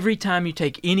 Every time you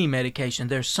take any medication,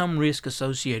 there's some risk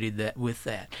associated with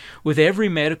that. With every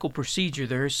medical procedure,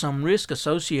 there is some risk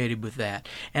associated with that.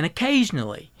 And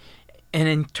occasionally, and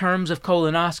in terms of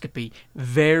colonoscopy,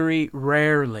 very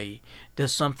rarely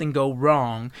does something go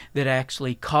wrong that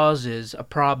actually causes a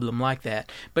problem like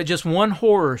that. But just one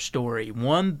horror story,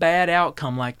 one bad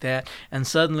outcome like that, and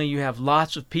suddenly you have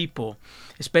lots of people,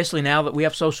 especially now that we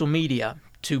have social media,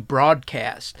 to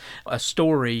broadcast a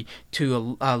story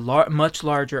to a much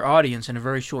larger audience in a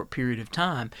very short period of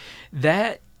time,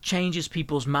 that changes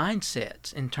people's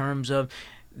mindsets in terms of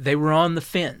they were on the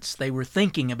fence. They were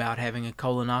thinking about having a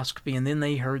colonoscopy, and then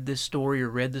they heard this story or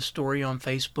read the story on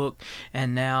Facebook,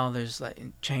 and now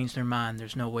changed their mind.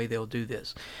 There's no way they'll do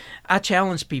this. I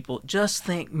challenge people, just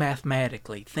think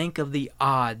mathematically. Think of the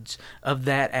odds of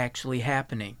that actually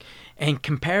happening, and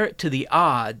compare it to the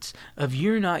odds of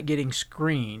you're not getting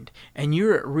screened, and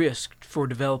you're at risk for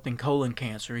developing colon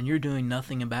cancer, and you're doing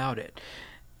nothing about it.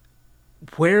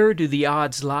 Where do the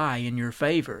odds lie in your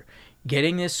favor?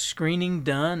 Getting this screening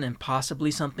done and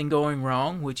possibly something going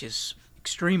wrong, which is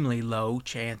extremely low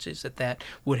chances that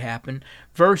would happen,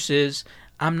 versus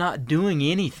I'm not doing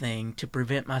anything to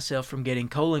prevent myself from getting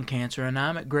colon cancer, and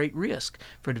I'm at great risk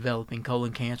for developing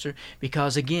colon cancer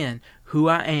because, again, who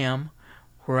I am,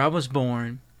 where I was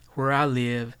born, where I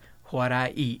live, what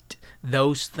I eat,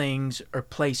 those things are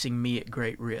placing me at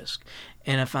great risk.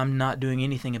 And if I'm not doing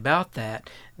anything about that,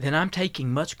 then I'm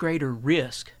taking much greater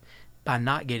risk by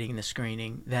not getting the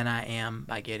screening than I am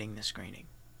by getting the screening.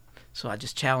 So I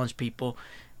just challenge people,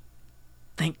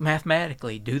 think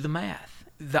mathematically, do the math.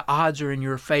 The odds are in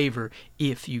your favor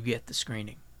if you get the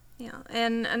screening. Yeah,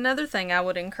 and another thing I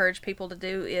would encourage people to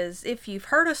do is if you've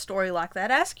heard a story like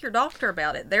that, ask your doctor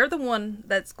about it. They're the one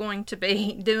that's going to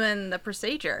be doing the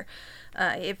procedure.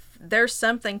 If there's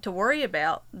something to worry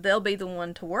about, they'll be the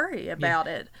one to worry about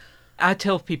it. I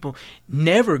tell people,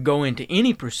 never go into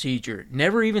any procedure,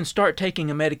 never even start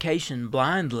taking a medication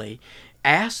blindly.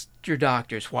 Ask your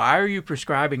doctors, why are you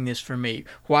prescribing this for me?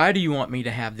 Why do you want me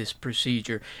to have this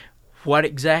procedure? What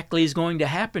exactly is going to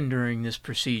happen during this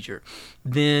procedure?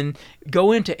 Then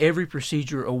go into every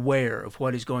procedure aware of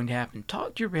what is going to happen.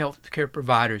 Talk to your healthcare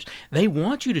providers. They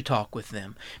want you to talk with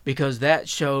them because that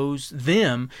shows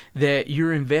them that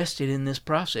you're invested in this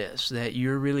process, that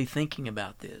you're really thinking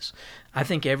about this. I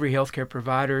think every healthcare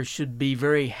provider should be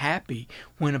very happy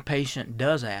when a patient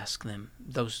does ask them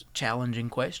those challenging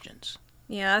questions.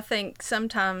 Yeah, I think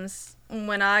sometimes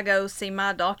when I go see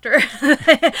my doctor,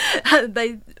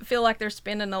 they feel like they're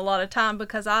spending a lot of time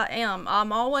because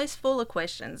I'm always full of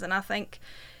questions. And I think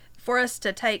for us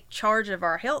to take charge of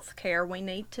our health care, we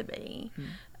need to be.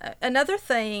 Another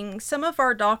thing, some of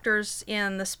our doctors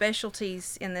in the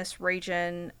specialties in this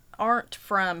region aren't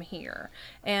from here,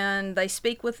 and they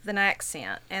speak with an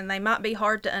accent, and they might be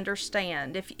hard to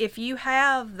understand. If you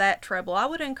have that trouble, I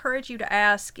would encourage you to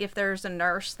ask if there's a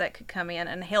nurse that could come in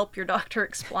and help your doctor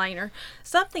explain or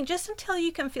something, just until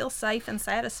you can feel safe and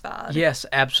satisfied. Yes,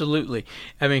 absolutely.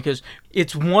 I mean, because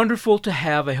it's wonderful to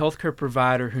have a healthcare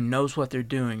provider who knows what they're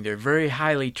doing. They're very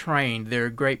highly trained. They're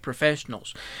great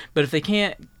professionals. But if they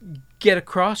can't get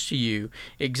across to you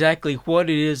exactly what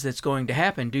it is that's going to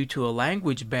happen due to a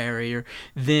language barrier,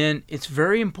 then it's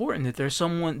very important that there's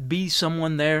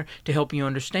someone there to help you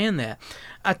understand that.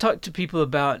 I talk to people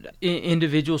about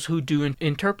individuals who do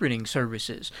interpreting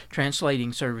services,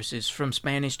 translating services from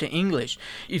Spanish to English.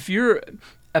 If you're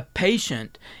a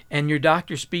patient and your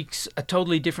doctor speaks a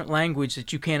totally different language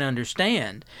that you can't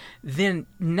understand, then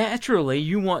naturally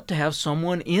you want to have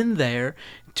someone in there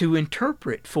to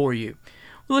interpret for you.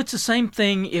 Well, it's the same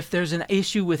thing if there's an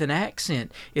issue with an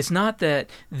accent. It's not that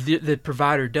the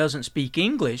provider doesn't speak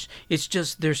English. It's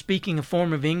just they're speaking a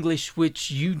form of English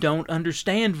which you don't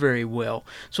understand very well.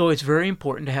 So it's very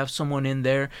important to have someone in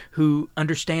there who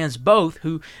understands both,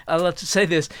 who, I love to say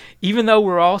this, even though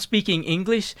we're all speaking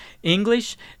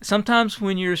English, sometimes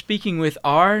when you're speaking with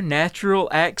our natural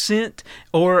accent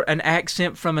or an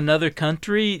accent from another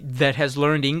country that has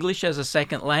learned English as a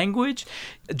second language,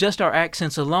 just our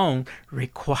accents alone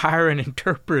require an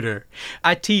interpreter.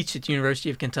 I teach at the University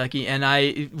of Kentucky, and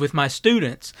with my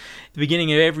students, at the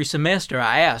beginning of every semester,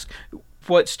 I ask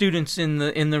what students in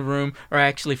the room are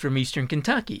actually from Eastern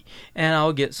Kentucky. And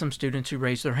I'll get some students who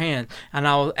raise their hand. And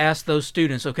I'll ask those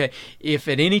students, okay, if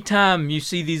at any time you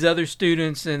see these other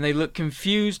students and they look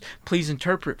confused, please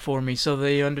interpret for me so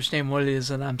they understand what it is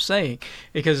that I'm saying.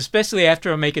 Because especially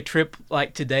after I make a trip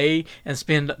like today and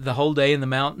spend the whole day in the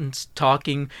mountains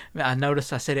talking, I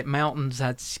noticed I said it mountains,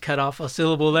 I cut off a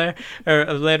syllable there, or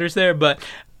letters there, but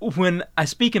when I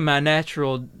speak in my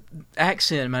natural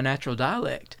accent, my natural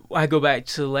dialect, I go back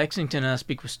to Lexington and I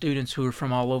speak with students who are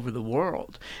from all over the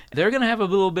world. They're going to have a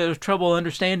little bit of trouble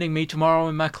understanding me tomorrow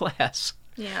in my class.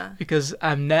 Yeah. Because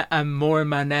I'm more in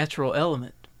my natural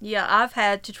element. Yeah, I've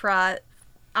had to try.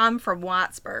 I'm from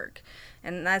Whitesburg,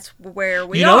 and that's where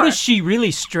we are. You notice she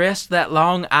really stressed that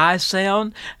long I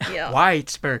sound? Yeah.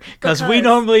 Whitesburg. Because we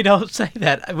normally don't say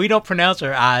that. We don't pronounce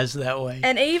our I's that way.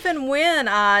 And even when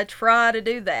I try to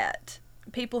do that,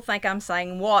 people think I'm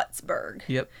saying Wattsburg.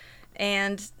 Yep.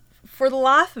 And for the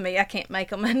life of me, I can't make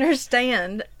them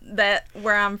understand that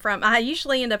where I'm from. I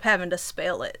usually end up having to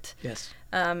spell it. Yes.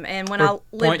 And when Or I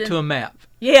lived point to a map.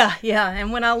 Yeah.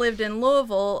 And when I lived in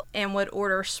Louisville and would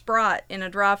order Sprite in a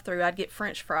drive-thru, I'd get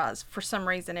French fries for some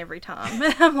reason every time.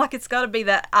 I'm like, it's got to be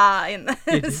that I, and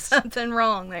there's something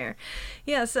wrong there.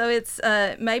 Yeah, so it's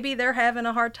maybe they're having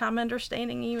a hard time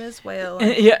understanding you as well.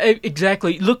 Yeah,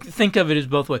 exactly. Think of it as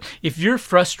both ways. If you're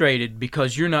frustrated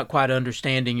because you're not quite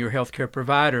understanding your healthcare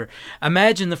provider,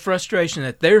 imagine the frustration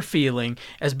that they're feeling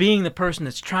as being the person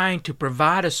that's trying to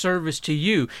provide a service to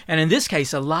you, and in this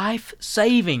case, a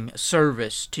life-saving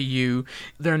service to you.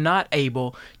 They're not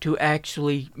able to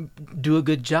actually do a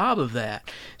good job of that.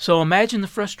 So imagine the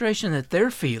frustration that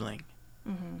they're feeling.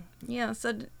 Mm-hmm. Yeah,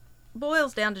 so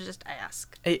boils down to just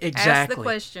ask. Exactly. Ask the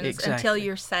questions until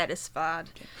you're satisfied.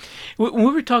 We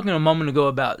were talking a moment ago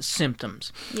about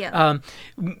symptoms. Yeah.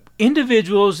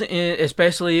 Individuals,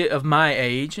 especially of my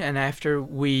age and after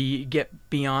we get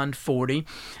beyond 40,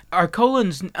 our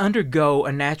colons undergo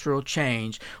a natural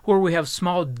change where we have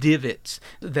small divots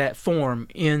that form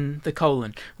in the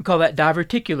colon. We call that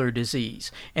diverticular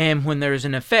disease. And when there's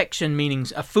an infection, meaning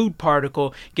a food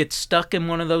particle gets stuck in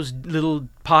one of those little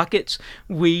pockets,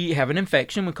 we have an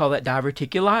infection. We call that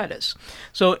diverticulitis.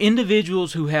 So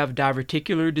individuals who have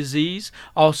diverticular disease,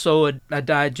 also a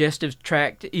digestive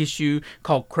tract issue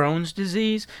called Crohn's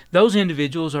disease, those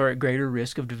individuals are at greater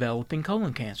risk of developing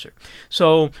colon cancer.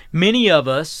 So many of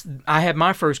us, I had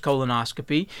my first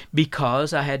colonoscopy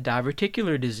because I had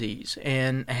diverticular disease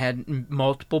and had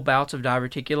multiple bouts of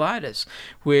diverticulitis,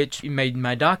 which made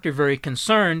my doctor very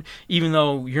concerned, even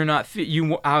though you're not,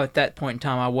 at that point in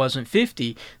time I wasn't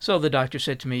 50. So the doctor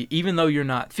said to me, even though you're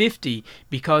not 50,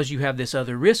 because you have this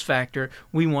other risk factor,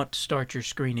 we want to start your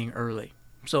screening early.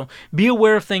 So be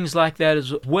aware of things like that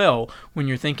as well when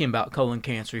you're thinking about colon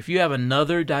cancer. If you have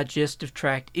another digestive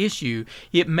tract issue,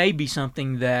 it may be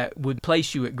something that would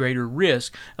place you at greater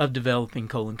risk of developing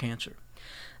colon cancer.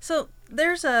 So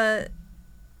there's a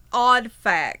odd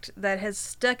fact that has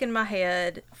stuck in my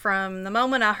head from the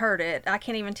moment I heard it. I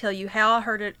can't even tell you how I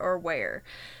heard it or where.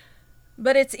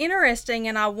 But it's interesting,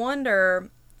 and I wonder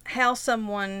how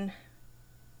someone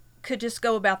could just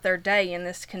go about their day in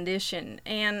this condition.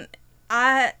 And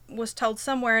I was told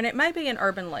somewhere, and it may be an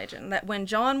urban legend, that when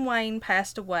John Wayne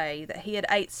passed away, that he had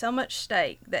ate so much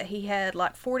steak that he had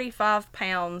like 45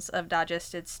 pounds of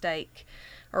digested steak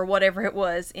or whatever it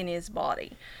was in his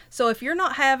body. So if you're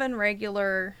not having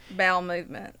regular bowel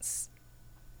movements,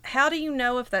 how do you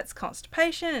know if that's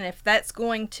constipation and if that's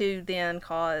going to then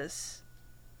cause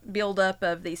buildup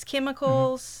of these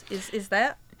chemicals? Mm-hmm. Is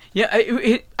that? Yeah,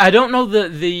 I don't know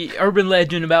the urban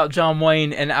legend about John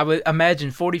Wayne, and I would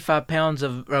imagine 45 pounds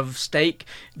of steak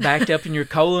backed up in your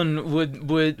colon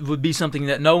would be something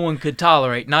that no one could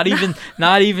tolerate. Not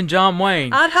even John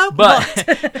Wayne. I'd hope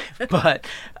not.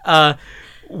 But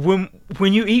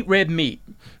when you eat red meat,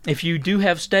 if you do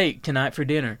have steak tonight for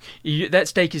dinner, that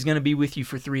steak is going to be with you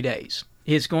for 3 days.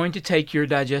 It's going to take your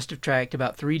digestive tract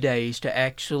about 3 days to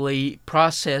actually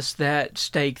process that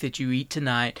steak that you eat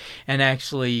tonight and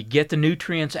actually get the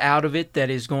nutrients out of it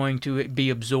that is going to be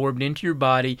absorbed into your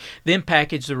body, then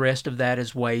package the rest of that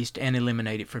as waste and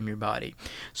eliminate it from your body.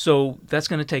 So that's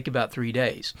going to take about 3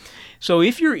 days. So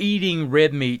if you're eating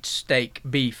red meat, steak,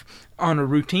 beef, on a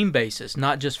routine basis,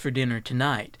 not just for dinner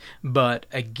tonight, but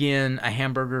again, a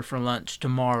hamburger for lunch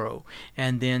tomorrow,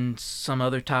 and then some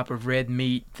other type of red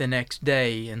meat the next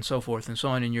day, and so forth and so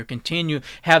on, and you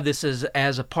have this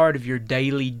as a part of your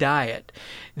daily diet,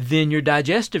 then your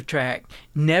digestive tract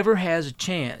never has a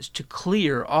chance to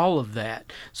clear all of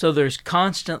that. So there's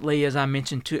constantly, as I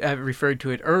referred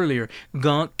to it earlier,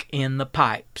 gunk in the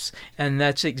pipes, and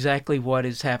that's exactly what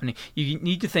is happening. You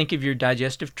need to think of your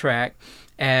digestive tract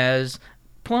as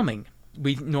plumbing.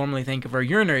 We normally think of our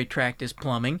urinary tract as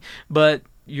plumbing, but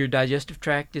your digestive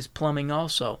tract is plumbing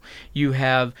also. You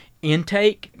have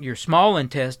intake. Your small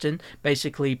intestine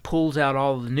basically pulls out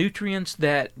all the nutrients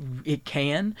that it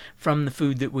can from the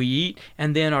food that we eat,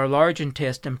 and then our large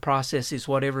intestine processes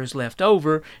whatever is left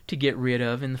over to get rid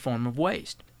of in the form of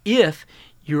waste. If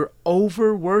you're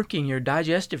overworking your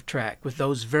digestive tract with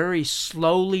those very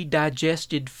slowly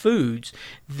digested foods,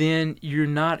 then you're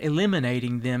not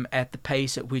eliminating them at the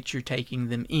pace at which you're taking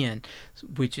them in,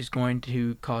 which is going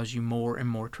to cause you more and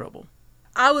more trouble.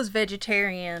 I was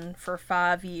vegetarian for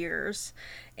 5 years,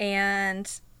 and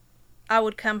I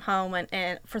would come home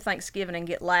and for Thanksgiving and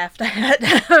get laughed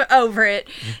at over it.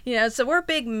 So we're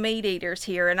big meat eaters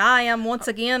here, and I am once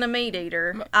again a meat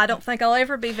eater. I don't think I'll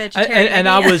ever be vegetarian and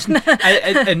again. I was,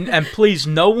 and please,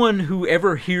 no one who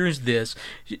ever hears this,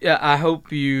 I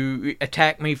hope you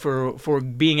attack me for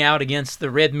being out against the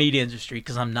red meat industry,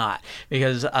 because I'm not.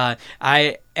 Because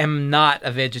I am not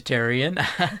a vegetarian.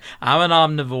 I'm an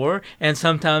omnivore, and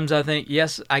sometimes I think,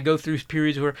 yes, I go through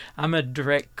periods where I'm a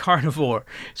direct carnivore.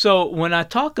 So when I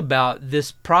talk about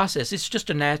this process, it's just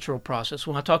a natural process.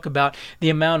 When I talk about the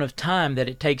amount of time that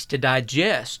it takes to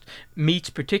digest meats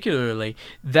particularly,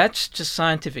 that's just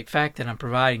scientific fact that I'm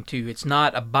providing to you. It's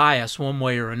not a bias one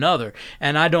way or another,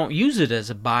 and I don't use it as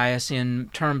a bias in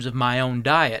terms of my own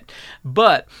diet.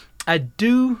 But I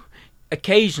do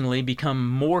occasionally become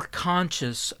more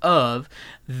conscious of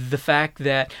the fact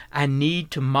that I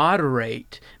need to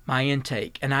moderate my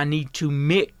intake, and I need to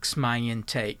mix my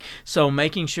intake. So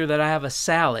making sure that I have a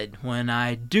salad when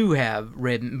I do have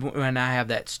when I have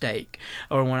that steak,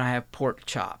 or when I have pork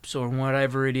chops, or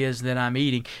whatever it is that I'm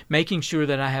eating, making sure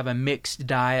that I have a mixed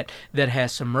diet that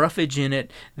has some roughage in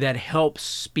it that helps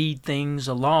speed things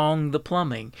along the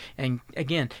plumbing, and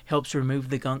again helps remove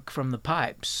the gunk from the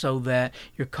pipes so that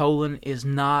your colon is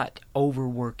not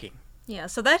overworking. Yeah,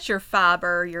 so that's your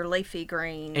fiber, your leafy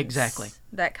greens. Exactly.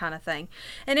 That kind of thing.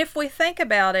 And if we think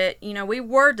about it, we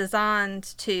were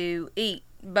designed to eat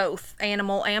both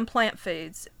animal and plant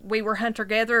foods. We were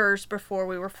hunter-gatherers before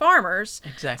we were farmers.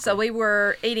 Exactly. So we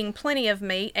were eating plenty of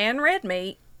meat and red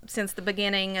meat since the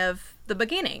beginning of the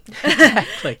beginning.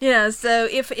 Exactly. So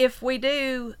if we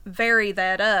do vary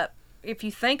that up, if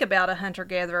you think about a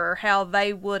hunter-gatherer, how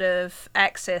they would have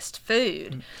accessed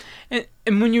food.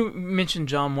 And when you mentioned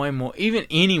John Wayne Moore, even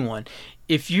anyone,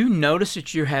 if you notice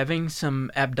that you're having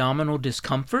some abdominal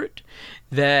discomfort,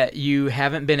 that you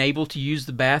haven't been able to use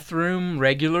the bathroom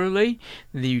regularly,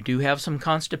 that you do have some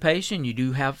constipation, you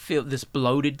do have this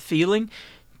bloated feeling,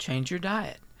 change your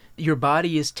diet. Your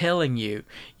body is telling you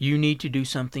need to do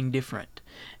something different.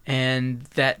 And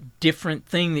that different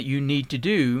thing that you need to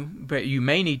do, but you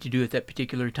may need to do at that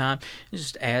particular time, is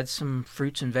just add some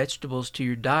fruits and vegetables to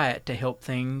your diet to help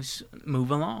things move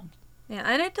along. Yeah,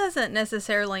 and it doesn't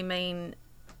necessarily mean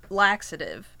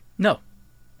laxative. No.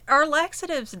 Are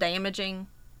laxatives damaging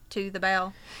to the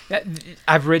bowel?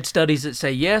 I've read studies that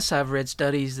say yes. I've read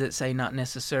studies that say not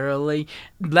necessarily.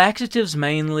 Laxatives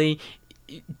mainly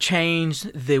change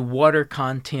the water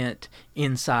content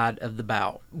inside of the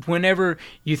bowel. Whenever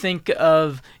you think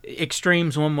of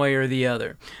extremes one way or the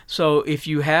other. So if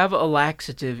you have a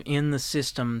laxative in the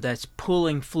system that's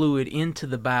pulling fluid into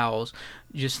the bowels,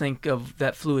 just think of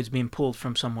that fluid's being pulled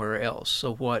from somewhere else.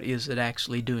 So what is it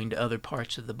actually doing to other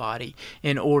parts of the body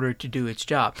in order to do its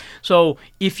job? So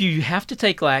if you have to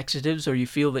take laxatives, or you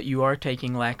feel that you are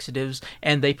taking laxatives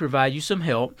and they provide you some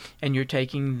help, and you're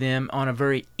taking them on a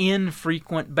very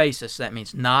infrequent basis, that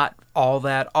means not all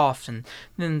that often,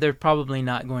 then they're probably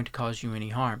not going to cause you any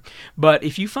harm. But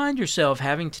if you find yourself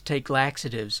having to take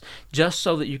laxatives just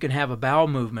so that you can have a bowel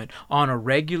movement on a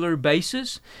regular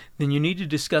basis, then you need to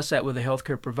discuss that with a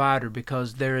healthcare provider,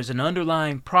 because there is an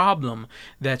underlying problem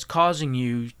that's causing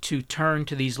you to turn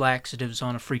to these laxatives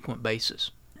on a frequent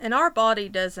basis. And our body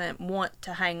doesn't want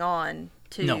to hang on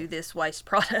to this waste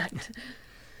product.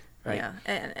 Right. Yeah,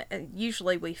 and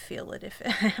usually we feel it if it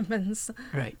happens.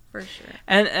 Right. For sure.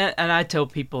 And I tell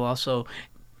people also,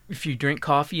 if you drink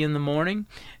coffee in the morning,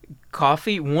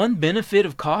 one benefit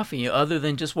of coffee, other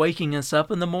than just waking us up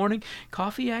in the morning,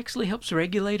 coffee actually helps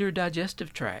regulate our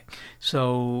digestive tract.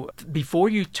 So before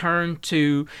you turn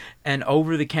to an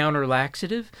over-the-counter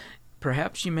laxative,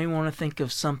 perhaps you may want to think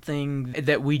of something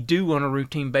that we do on a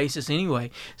routine basis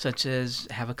anyway, such as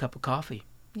have a cup of coffee.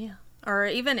 Yeah. Or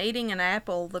even eating an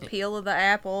apple, the peel of the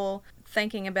apple,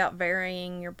 thinking about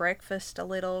varying your breakfast a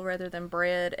little rather than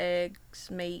bread, eggs,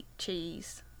 meat,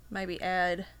 cheese. Maybe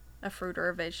add a fruit or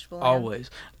a vegetable in. Always.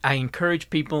 I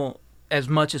encourage people, as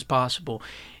much as possible,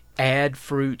 add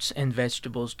fruits and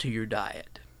vegetables to your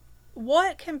diet.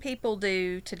 What can people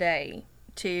do today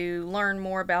to learn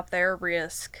more about their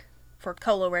risk for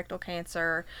colorectal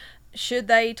cancer? Should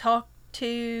they talk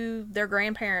to their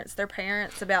grandparents, their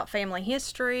parents, about family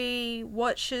history?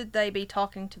 What should they be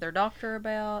talking to their doctor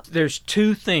about? There's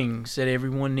two things that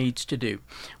everyone needs to do.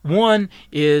 One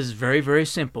is very, very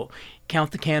simple.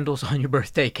 Count the candles on your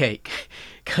birthday cake,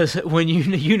 because when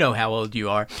you know how old you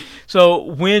are. So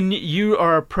when you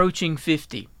are approaching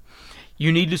 50,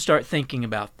 you need to start thinking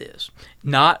about this.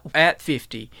 Not at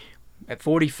 50. At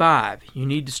 45, you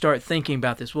need to start thinking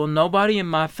about this. Well, nobody in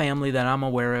my family that I'm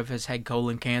aware of has had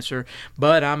colon cancer,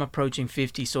 but I'm approaching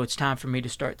 50, so it's time for me to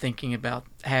start thinking about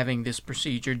having this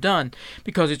procedure done,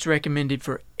 because it's recommended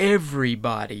for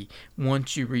everybody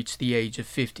once you reach the age of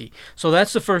 50. So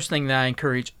that's the first thing that I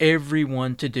encourage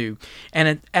everyone to do.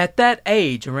 And at that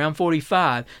age, around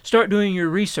 45, start doing your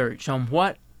research on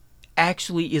what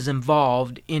actually is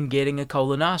involved in getting a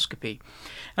colonoscopy.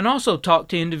 And also talk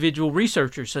to individual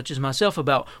researchers such as myself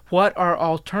about what are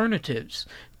alternatives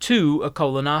to a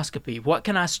colonoscopy. What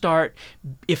can I start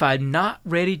if I'm not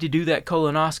ready to do that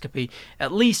colonoscopy?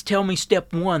 At least tell me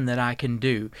step one that I can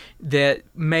do that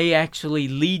may actually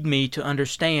lead me to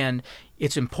understand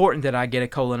it's important that I get a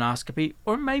colonoscopy,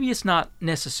 or maybe it's not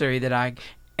necessary that I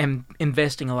am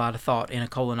investing a lot of thought in a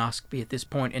colonoscopy at this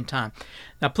point in time.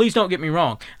 Now, please don't get me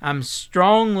wrong. I'm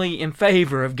strongly in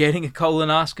favor of getting a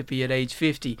colonoscopy at age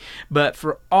 50, but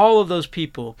for all of those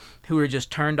people who are just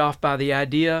turned off by the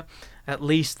idea, at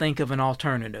least think of an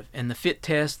alternative. And the FIT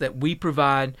test that we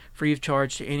provide free of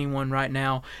charge to anyone right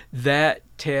now, that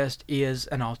test is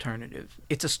an alternative.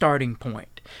 It's a starting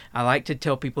point. I like to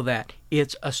tell people that.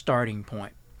 It's a starting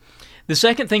point. The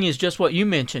second thing is just what you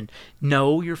mentioned.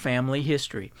 Know your family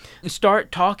history.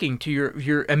 Start talking to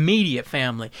your immediate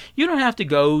family. You don't have to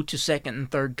go to second and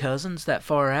third cousins that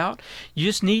far out. You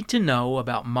just need to know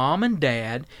about mom and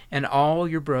dad and all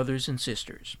your brothers and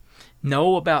sisters.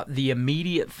 Know about the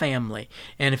immediate family.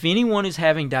 And if anyone is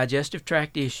having digestive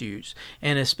tract issues,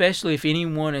 and especially if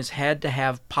anyone has had to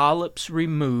have polyps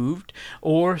removed,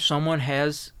 or someone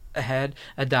has had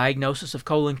a diagnosis of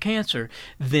colon cancer,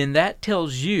 then that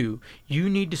tells you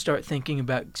need to start thinking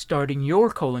about starting your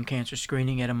colon cancer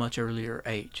screening at a much earlier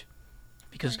age.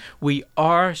 Because we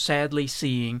are sadly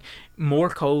seeing more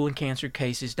colon cancer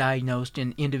cases diagnosed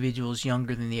in individuals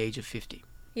younger than the age of 50.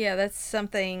 Yeah, that's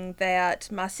something that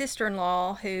my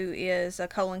sister-in-law, who is a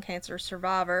colon cancer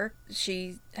survivor,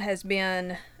 she has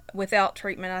been without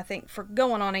treatment, I think, for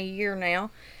going on a year now.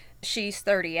 She's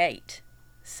 38.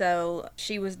 So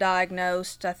she was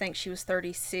diagnosed, I think she was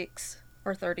 36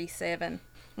 or 37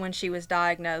 when she was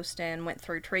diagnosed, and went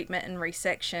through treatment and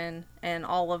resection and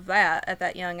all of that at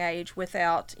that young age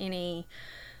without any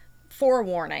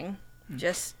forewarning,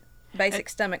 just basic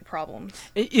stomach problems.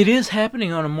 It is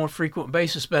happening on a more frequent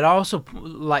basis, but I also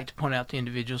like to point out to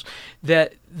individuals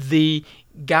that the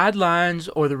guidelines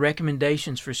or the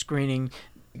recommendations for screening,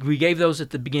 we gave those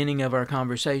at the beginning of our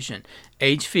conversation.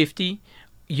 Age 50,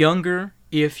 younger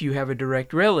if you have a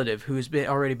direct relative who has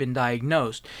already been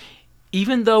diagnosed.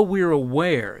 Even though we're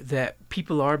aware that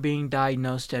people are being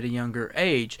diagnosed at a younger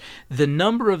age, the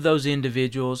number of those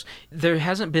individuals, there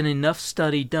hasn't been enough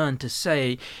study done to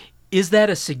say, is that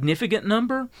a significant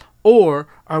number, or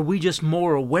are we just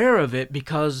more aware of it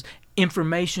because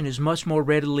information is much more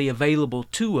readily available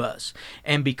to us?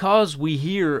 And because we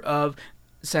hear of,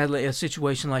 sadly, a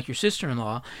situation like your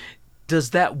sister-in-law,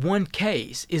 does that one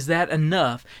case, is that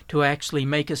enough to actually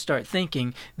make us start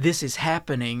thinking this is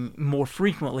happening more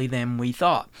frequently than we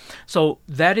thought? So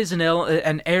that is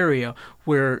an area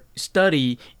where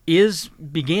study is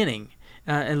beginning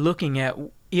and looking at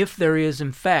if there is,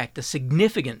 in fact, a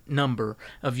significant number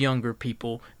of younger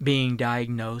people being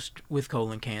diagnosed with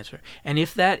colon cancer. And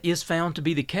if that is found to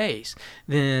be the case,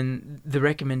 then the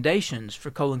recommendations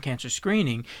for colon cancer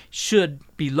screening should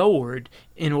be lowered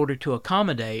in order to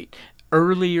accommodate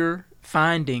earlier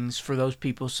findings for those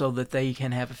people so that they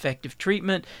can have effective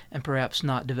treatment and perhaps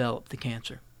not develop the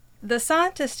cancer. The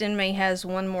scientist in me has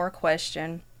one more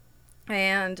question,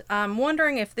 and I'm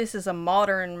wondering if this is a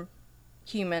modern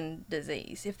human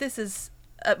disease, if this is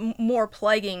more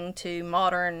plaguing to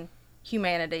modern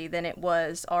humanity than it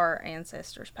was our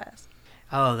ancestors past.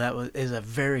 Oh, that is a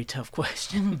very tough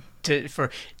question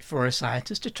for a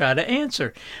scientist to try to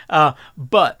answer.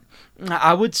 But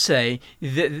I would say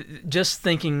that just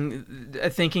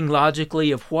thinking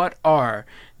logically of what are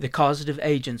the causative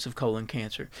agents of colon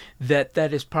cancer, that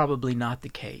is probably not the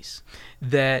case.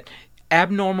 That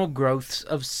abnormal growths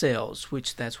of cells,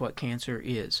 which that's what cancer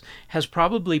is, has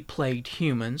probably plagued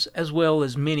humans as well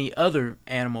as many other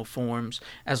animal forms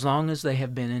as long as they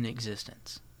have been in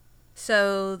existence.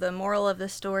 So the moral of the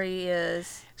story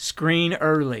is screen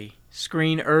early.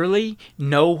 Screen early,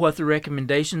 know what the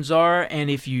recommendations are, and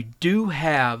if you do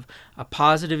have a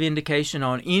positive indication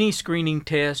on any screening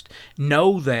test,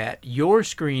 know that your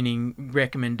screening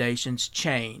recommendations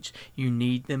change. You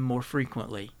need them more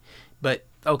frequently. But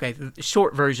okay, the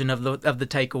short version of the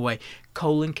takeaway,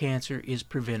 colon cancer is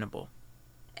preventable.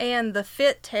 And the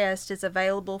FIT test is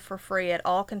available for free at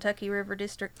all Kentucky River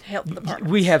District health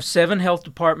departments. We have 7 health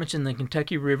departments in the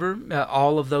Kentucky River.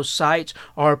 All of those sites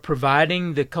are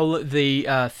providing the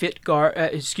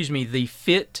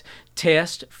FIT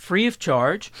test free of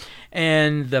charge,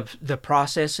 and the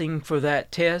processing for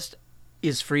that test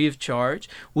is free of charge.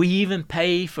 We even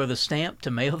pay for the stamp to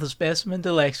mail the specimen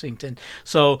to Lexington,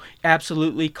 so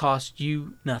absolutely cost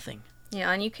you nothing.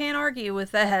 Yeah, and you can't argue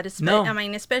with that. No. I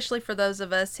mean, especially for those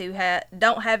of us who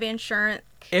don't have insurance.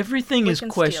 Everything is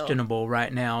questionable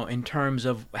right now in terms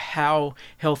of how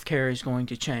healthcare is going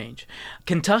to change.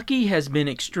 Kentucky has been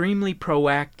extremely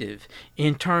proactive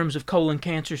in terms of colon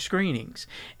cancer screenings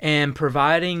and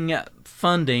providing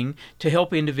funding to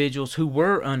help individuals who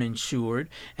were uninsured,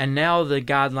 and now the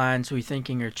guidelines we're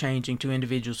thinking are changing to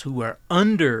individuals who are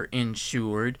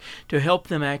underinsured to help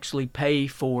them actually pay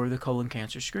for the colon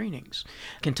cancer screenings.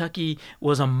 Kentucky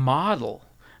was a model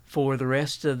for the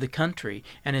rest of the country,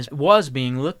 and was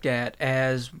being looked at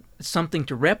as something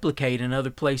to replicate in other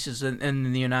places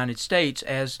in the United States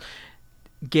as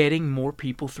getting more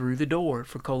people through the door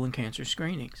for colon cancer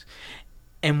screenings.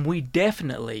 And we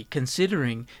definitely,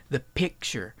 considering the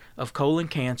picture of colon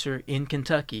cancer in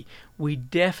Kentucky, we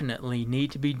definitely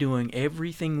need to be doing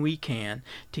everything we can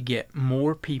to get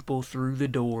more people through the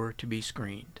door to be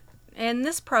screened. And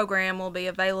this program will be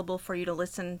available for you to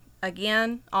listen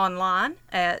again online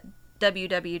at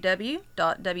www.wmmt.org,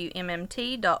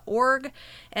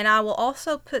 and I will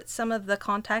also put some of the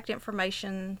contact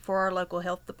information for our local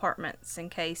health departments in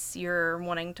case you're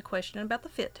wanting to question about the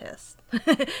FIT test.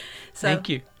 Thank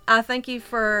you. I thank you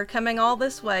for coming all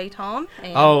this way, Tom.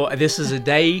 This is a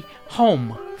day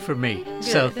home for me. Good.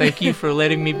 So thank you for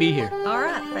letting me be here. All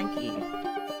right, thank you.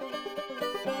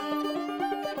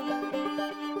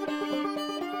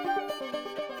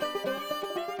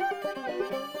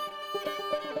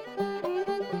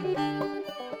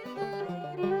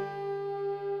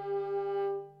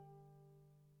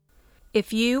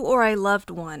 If you or a loved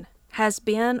one has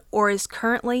been or is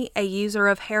currently a user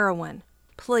of heroin,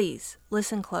 please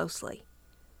listen closely.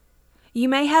 You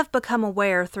may have become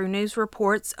aware through news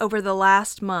reports over the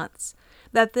last months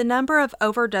that the number of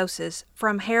overdoses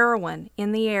from heroin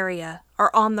in the area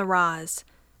are on the rise,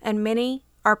 and many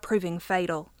are proving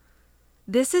fatal.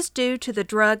 This is due to the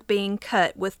drug being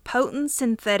cut with potent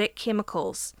synthetic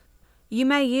chemicals. You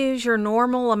may use your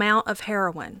normal amount of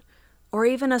heroin, or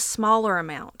even a smaller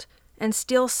amount, and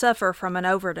still suffer from an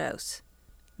overdose.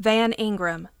 Van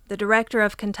Ingram, the director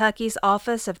of Kentucky's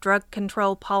Office of Drug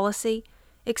Control Policy,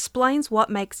 explains what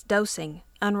makes dosing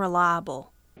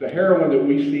unreliable. The heroin that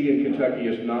we see in Kentucky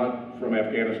is not from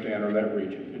Afghanistan or that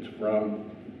region. It's from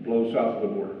below south of the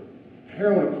border.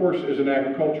 Heroin, of course, is an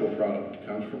agricultural product. It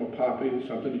comes from a poppy, it's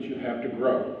something that you have to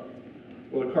grow.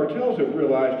 Well, the cartels have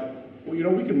realized, we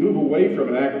can move away from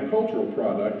an agricultural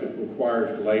product that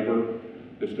requires labor,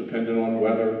 that's dependent on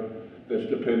weather, that's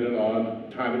dependent on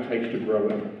time it takes to grow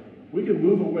it. We can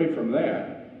move away from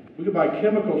that. We can buy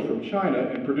chemicals from China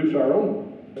and produce our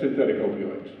own synthetic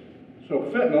opioids. So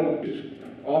fentanyl is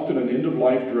often an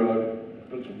end-of-life drug,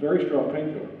 but it's a very strong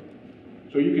painkiller.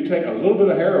 So you can take a little bit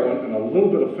of heroin and a little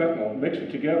bit of fentanyl, mix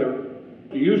it together.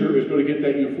 The user is going to get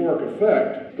that euphoric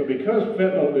effect, but because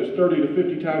fentanyl is 30 to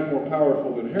 50 times more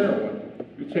powerful than heroin,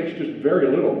 it takes just very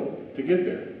little to get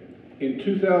there. In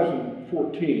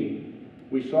 2014,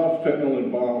 we saw fentanyl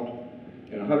involved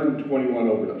in 121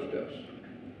 overdose deaths.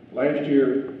 Last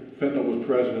year, fentanyl was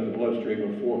present in the bloodstream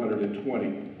of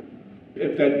 420.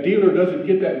 If that dealer doesn't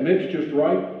get that mix just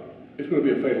right, it's going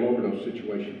to be a fatal overdose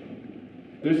situation.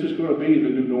 This is going to be the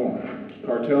new norm.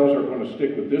 Cartels are going to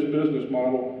stick with this business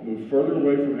model, move further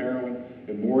away from heroin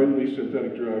and more into these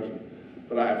synthetic drugs.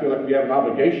 But I feel like we have an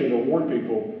obligation to warn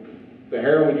people the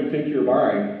heroin you think you're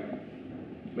buying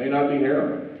may not be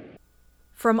heroin.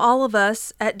 From all of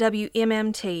us at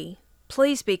WMMT,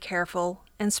 please be careful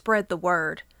and spread the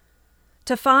word.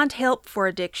 To find help for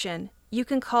addiction, you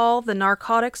can call the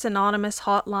Narcotics Anonymous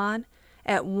hotline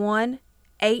at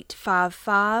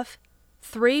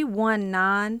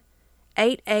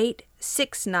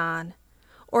 1-855-319-8869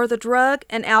 or the Drug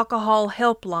and Alcohol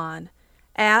Helpline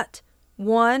at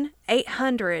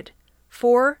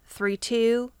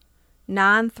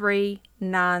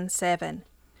 1-800-432-9397.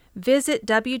 Visit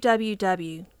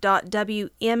www.wmmt.org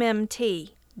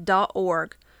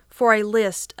for a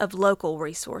list of local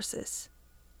resources.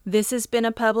 This has been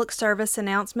a public service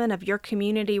announcement of your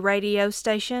community radio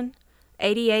station,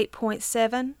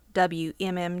 88.7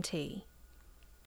 WMMT.